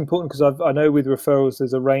think that's important because I know with referrals,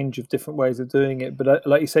 there's a range of different ways of doing it. But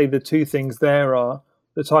like you say, the two things there are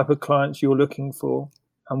the type of clients you're looking for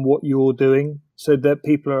and what you're doing, so that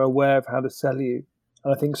people are aware of how to sell you.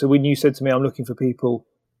 And I think so when you said to me, I'm looking for people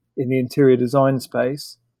in the interior design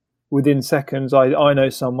space, within seconds, I know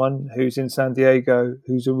someone who's in San Diego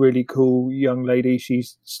who's a really cool young lady.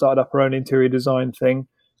 She's started up her own interior design thing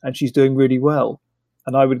and she's doing really well.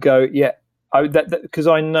 And I would go, because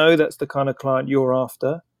I know that's the kind of client you're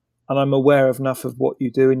after. and I'm aware of enough of what you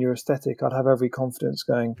do in your aesthetic, I'd have every confidence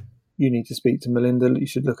going, you need to speak to Melinda, you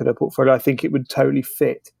should look at her portfolio. I think it would totally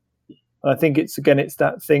fit. And I think it's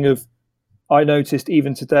that thing of, I noticed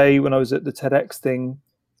even today when I was at the TEDx thing,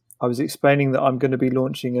 I was explaining that I'm going to be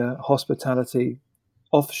launching a hospitality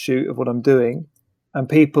offshoot of what I'm doing. And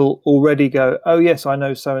people already go, oh, yes, I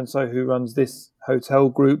know so-and-so who runs this hotel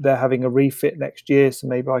group. They're having a refit next year. So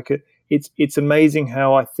maybe I could. It's amazing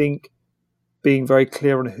how I think being very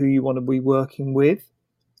clear on who you want to be working with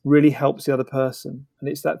really helps the other person. And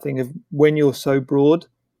it's that thing of when you're so broad,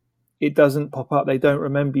 it doesn't pop up. They don't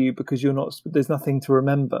remember you because there's nothing to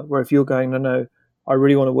remember. Where if you're going, no, I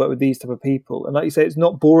really want to work with these type of people. And like you say, it's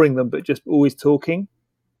not boring them, but just always talking.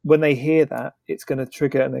 When they hear that, it's going to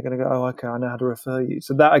trigger and they're going to go, oh, okay, I know how to refer you.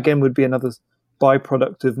 So that, again, would be another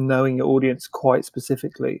byproduct of knowing your audience quite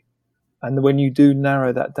specifically. And when you do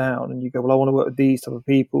narrow that down and you go, well, I want to work with these type of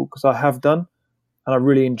people because I have done and I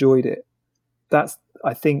really enjoyed it. That's,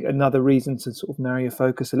 I think, another reason to sort of narrow your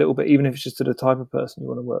focus a little bit, even if it's just to the type of person you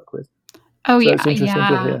want to work with. Oh, so yeah. It's interesting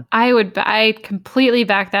to hear. I completely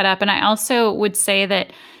back that up. And I also would say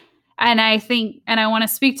that, and I want to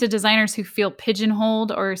speak to designers who feel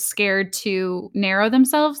pigeonholed or scared to narrow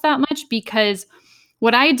themselves that much, because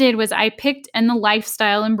what I did was I picked in the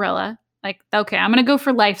lifestyle umbrella, like, okay, I'm going to go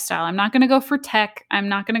for lifestyle. I'm not going to go for tech. I'm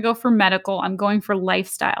not going to go for medical. I'm going for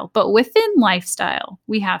lifestyle. But within lifestyle,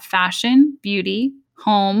 we have fashion, beauty,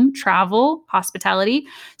 home, travel, hospitality.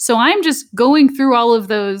 So I'm just going through all of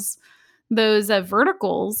those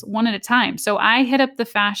verticals one at a time. So I hit up the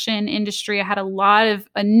fashion industry. I had a lot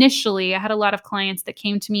of clients that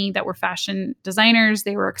came to me that were fashion designers.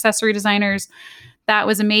 They were accessory designers. That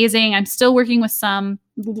was amazing. I'm still working with some,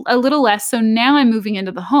 a little less. So now I'm moving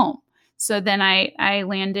into the home. So then I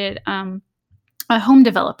landed a home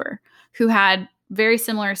developer who had very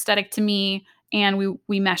similar aesthetic to me, and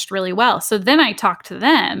we meshed really well. So then I talk to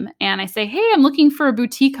them and I say, hey, I'm looking for a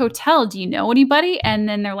boutique hotel. Do you know anybody? And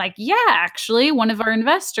then they're like, yeah, actually, one of our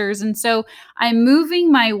investors. And so I'm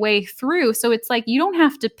moving my way through. So it's like, you don't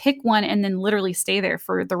have to pick one and then literally stay there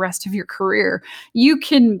for the rest of your career. You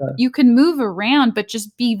can move around, but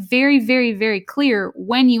just be very, very, very clear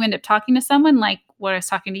when you end up talking to someone, like what I was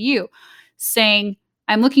talking to you, saying,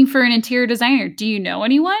 I'm looking for an interior designer. Do you know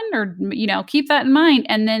anyone? Or, keep that in mind.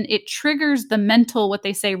 And then it triggers the mental, what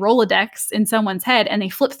they say, Rolodex in someone's head. And they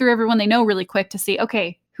flip through everyone they know really quick to see,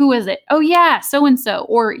 okay, who is it? Oh yeah, so-and-so.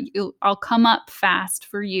 Or I'll come up fast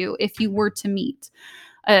for you if you were to meet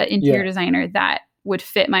an interior designer that would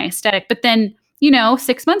fit my aesthetic. But then,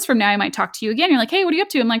 6 months from now, I might talk to you again. You're like, hey, what are you up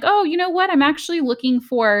to? I'm like, oh, you know what? I'm actually looking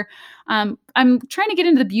for, I'm trying to get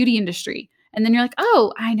into the beauty industry. And then you're like,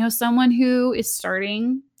 oh, I know someone who is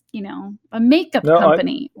starting, a makeup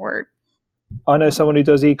company. I know someone who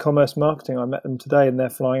does e-commerce marketing. I met them today and they're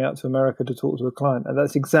flying out to America to talk to a client. And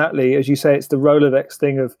that's exactly, as you say, it's the Rolodex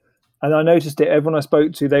thing of, and I noticed it, everyone I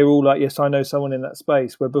spoke to, they were all like, yes, I know someone in that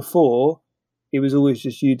space, where before it was always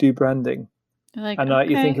just you do branding. Like, and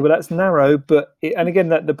okay. You're thinking, well, that's narrow, but and again,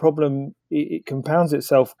 that the problem, it compounds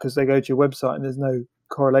itself because they go to your website and there's no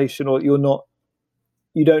correlation, or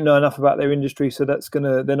you don't know enough about their industry, so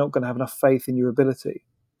they're not gonna have enough faith in your ability.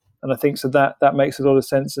 And I think so that makes a lot of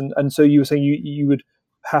sense. And so you were saying you would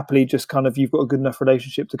happily just kind of, you've got a good enough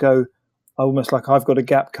relationship to go, almost like, I've got a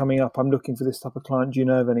gap coming up, I'm looking for this type of client. Do you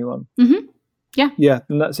know of anyone? Mm-hmm. Yeah,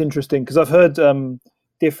 and that's interesting because I've heard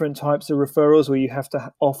different types of referrals where you have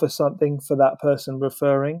to offer something for that person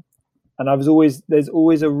referring, and there's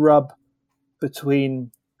always a rub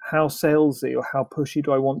between how salesy or how pushy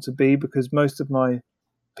do I want to be, because most of my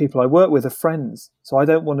people I work with are friends. So I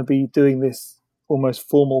don't want to be doing this almost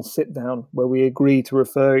formal sit down where we agree to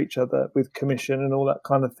refer each other with commission and all that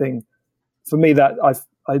kind of thing. For me, that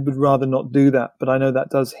I would rather not do that, but I know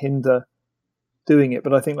that does hinder doing it.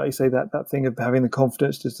 But I think, like you say, that thing of having the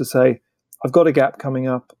confidence just to say, I've got a gap coming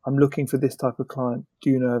up, I'm looking for this type of client. Do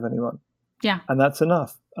you know of anyone? Yeah. And that's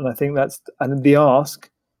enough. And I think and the ask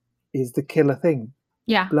is the killer thing.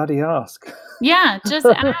 Yeah. Bloody ask. Yeah, just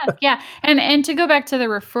ask. Yeah. And to go back to the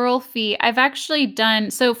referral fee, I've actually done,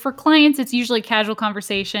 so for clients, it's usually casual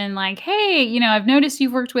conversation like, hey, I've noticed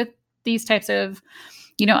you've worked with these types of,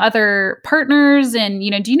 other partners, and,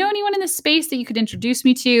 do you know anyone in this space that you could introduce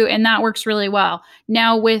me to? And that works really well.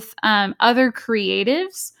 Now with other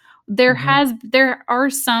creatives, there are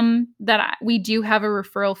some that we do have a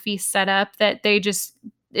referral fee set up that they just,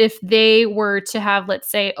 if they were to have, let's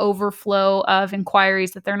say, overflow of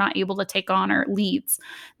inquiries that they're not able to take on, or leads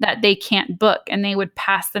that they can't book, and they would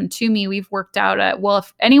pass them to me, we've worked out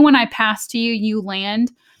if anyone I pass to you, you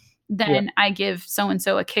land, then I give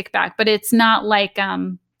so-and-so a kickback. But it's not like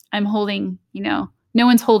I'm holding, no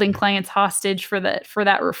one's holding clients hostage for that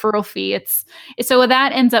referral fee. It's so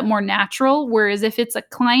that ends up more natural. Whereas if it's a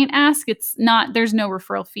client ask, it's not, there's no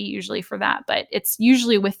referral fee usually for that, but it's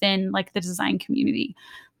usually within like the design community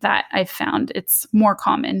that I've found it's more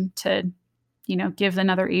common to, give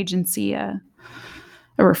another agency a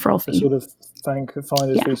referral fee. Sort of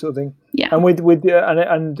finder's fee sort of thing. Yeah. And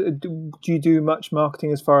and do you do much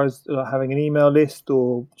marketing as far as having an email list,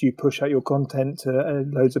 or do you push out your content to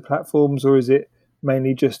loads of platforms, or is it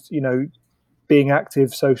mainly just, being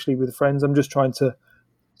active socially with friends? I'm just trying to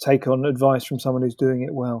take on advice from someone who's doing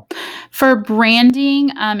it well. For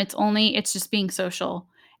branding, it's just being social.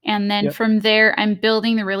 And then from there, I'm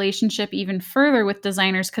building the relationship even further with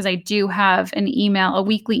designers, because I do have a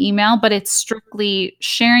weekly email, but it's strictly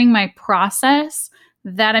sharing my process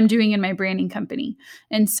that I'm doing in my branding company.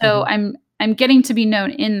 And so I'm getting to be known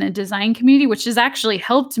in the design community, which has actually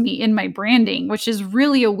helped me in my branding, which is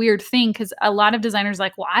really a weird thing, because a lot of designers are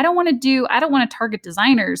like, well, I don't want to target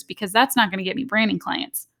designers because that's not going to get me branding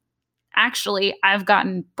clients. Actually, I've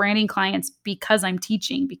gotten branding clients because I'm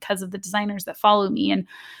teaching, because of the designers that follow me. And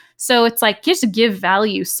so it's like, you have to give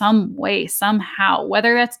value some way, somehow,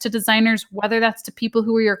 whether that's to designers, whether that's to people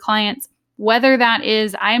who are your clients, whether that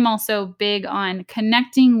is, I'm also big on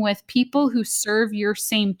connecting with people who serve your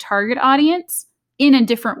same target audience in a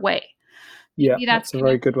different way. Yeah, that's a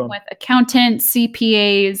very good one. With accountants,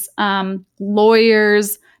 CPAs,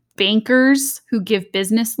 lawyers, bankers who give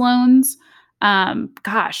business loans.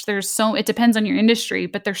 It depends on your industry,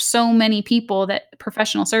 but there's so many people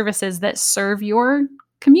professional services that serve your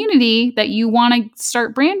community that you want to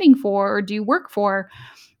start branding for or do work for,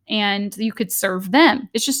 and you could serve them.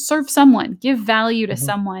 It's just serve someone, give value to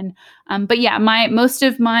someone. But yeah, most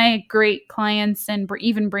of my great clients and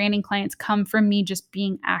even branding clients come from me just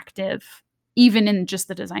being active, even in just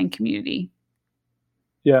the design community.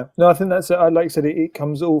 Yeah, no, I think like I said, it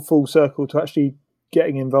comes all full circle to actually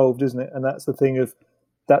getting involved, isn't it? And that's the thing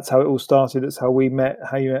that's how it all started. It's how we met,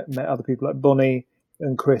 how you met other people like Bonnie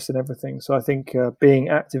and Chris and everything. So I think being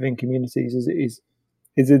active in communities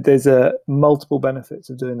there's multiple benefits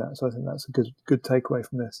of doing that. So I think that's a good takeaway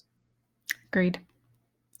from this. Agreed.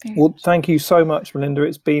 Well, thank you so much, Melinda.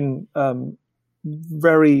 It's been I've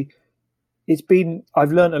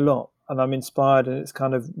learned a lot, and I'm inspired, and it's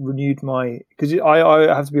kind of renewed because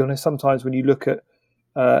I have to be honest, sometimes when you look at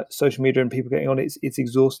social media and people getting on, it's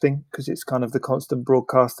exhausting, because it's kind of the constant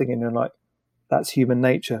broadcasting, and you're like, that's human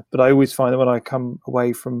nature. But I always find that when I come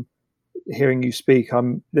away from hearing you speak,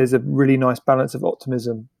 there's a really nice balance of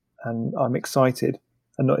optimism, and I'm excited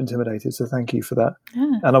and not intimidated. So thank you for that.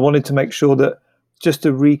 Yeah. And I wanted to make sure that, just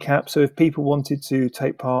to recap, so if people wanted to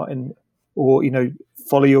take part in, or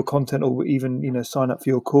follow your content, or even sign up for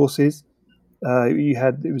your courses,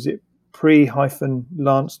 was it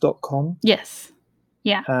pre-lance.com? Yes.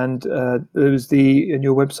 Yeah. And there was and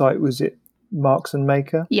your website, was it Marks and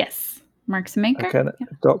Maker? Yes. Marks and Maker. Okay.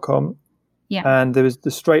 Yeah. .com. Yeah. And there was the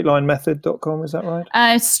straightlinemethod.com, is that right?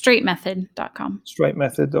 Straightmethod.com.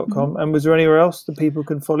 Straightmethod.com. And was there anywhere else that people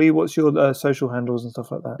can follow you? What's your social handles and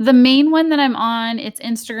stuff like that? The main one that I'm on, it's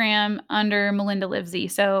Instagram under Melinda Livesey.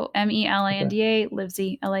 So MELINDA,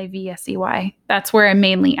 Livesey, LIVSEY. That's where I'm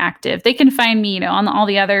mainly active. They can find me, on all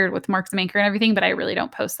the other with Marks and Maker and everything, but I really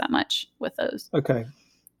don't post that much with those. Okay,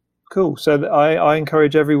 cool. So I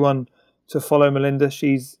encourage everyone to follow Melinda.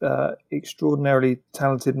 She's extraordinarily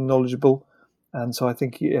talented and knowledgeable. And so I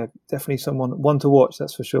think, definitely one to watch,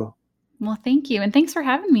 that's for sure. Well, thank you. And thanks for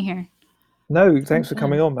having me here. No, thanks for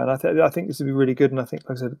coming on, man. I think this will be really good. And I think,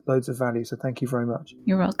 like I said, loads of value. So thank you very much.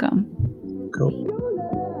 You're welcome. Cool.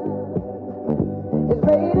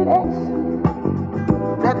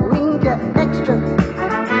 That means you're extra.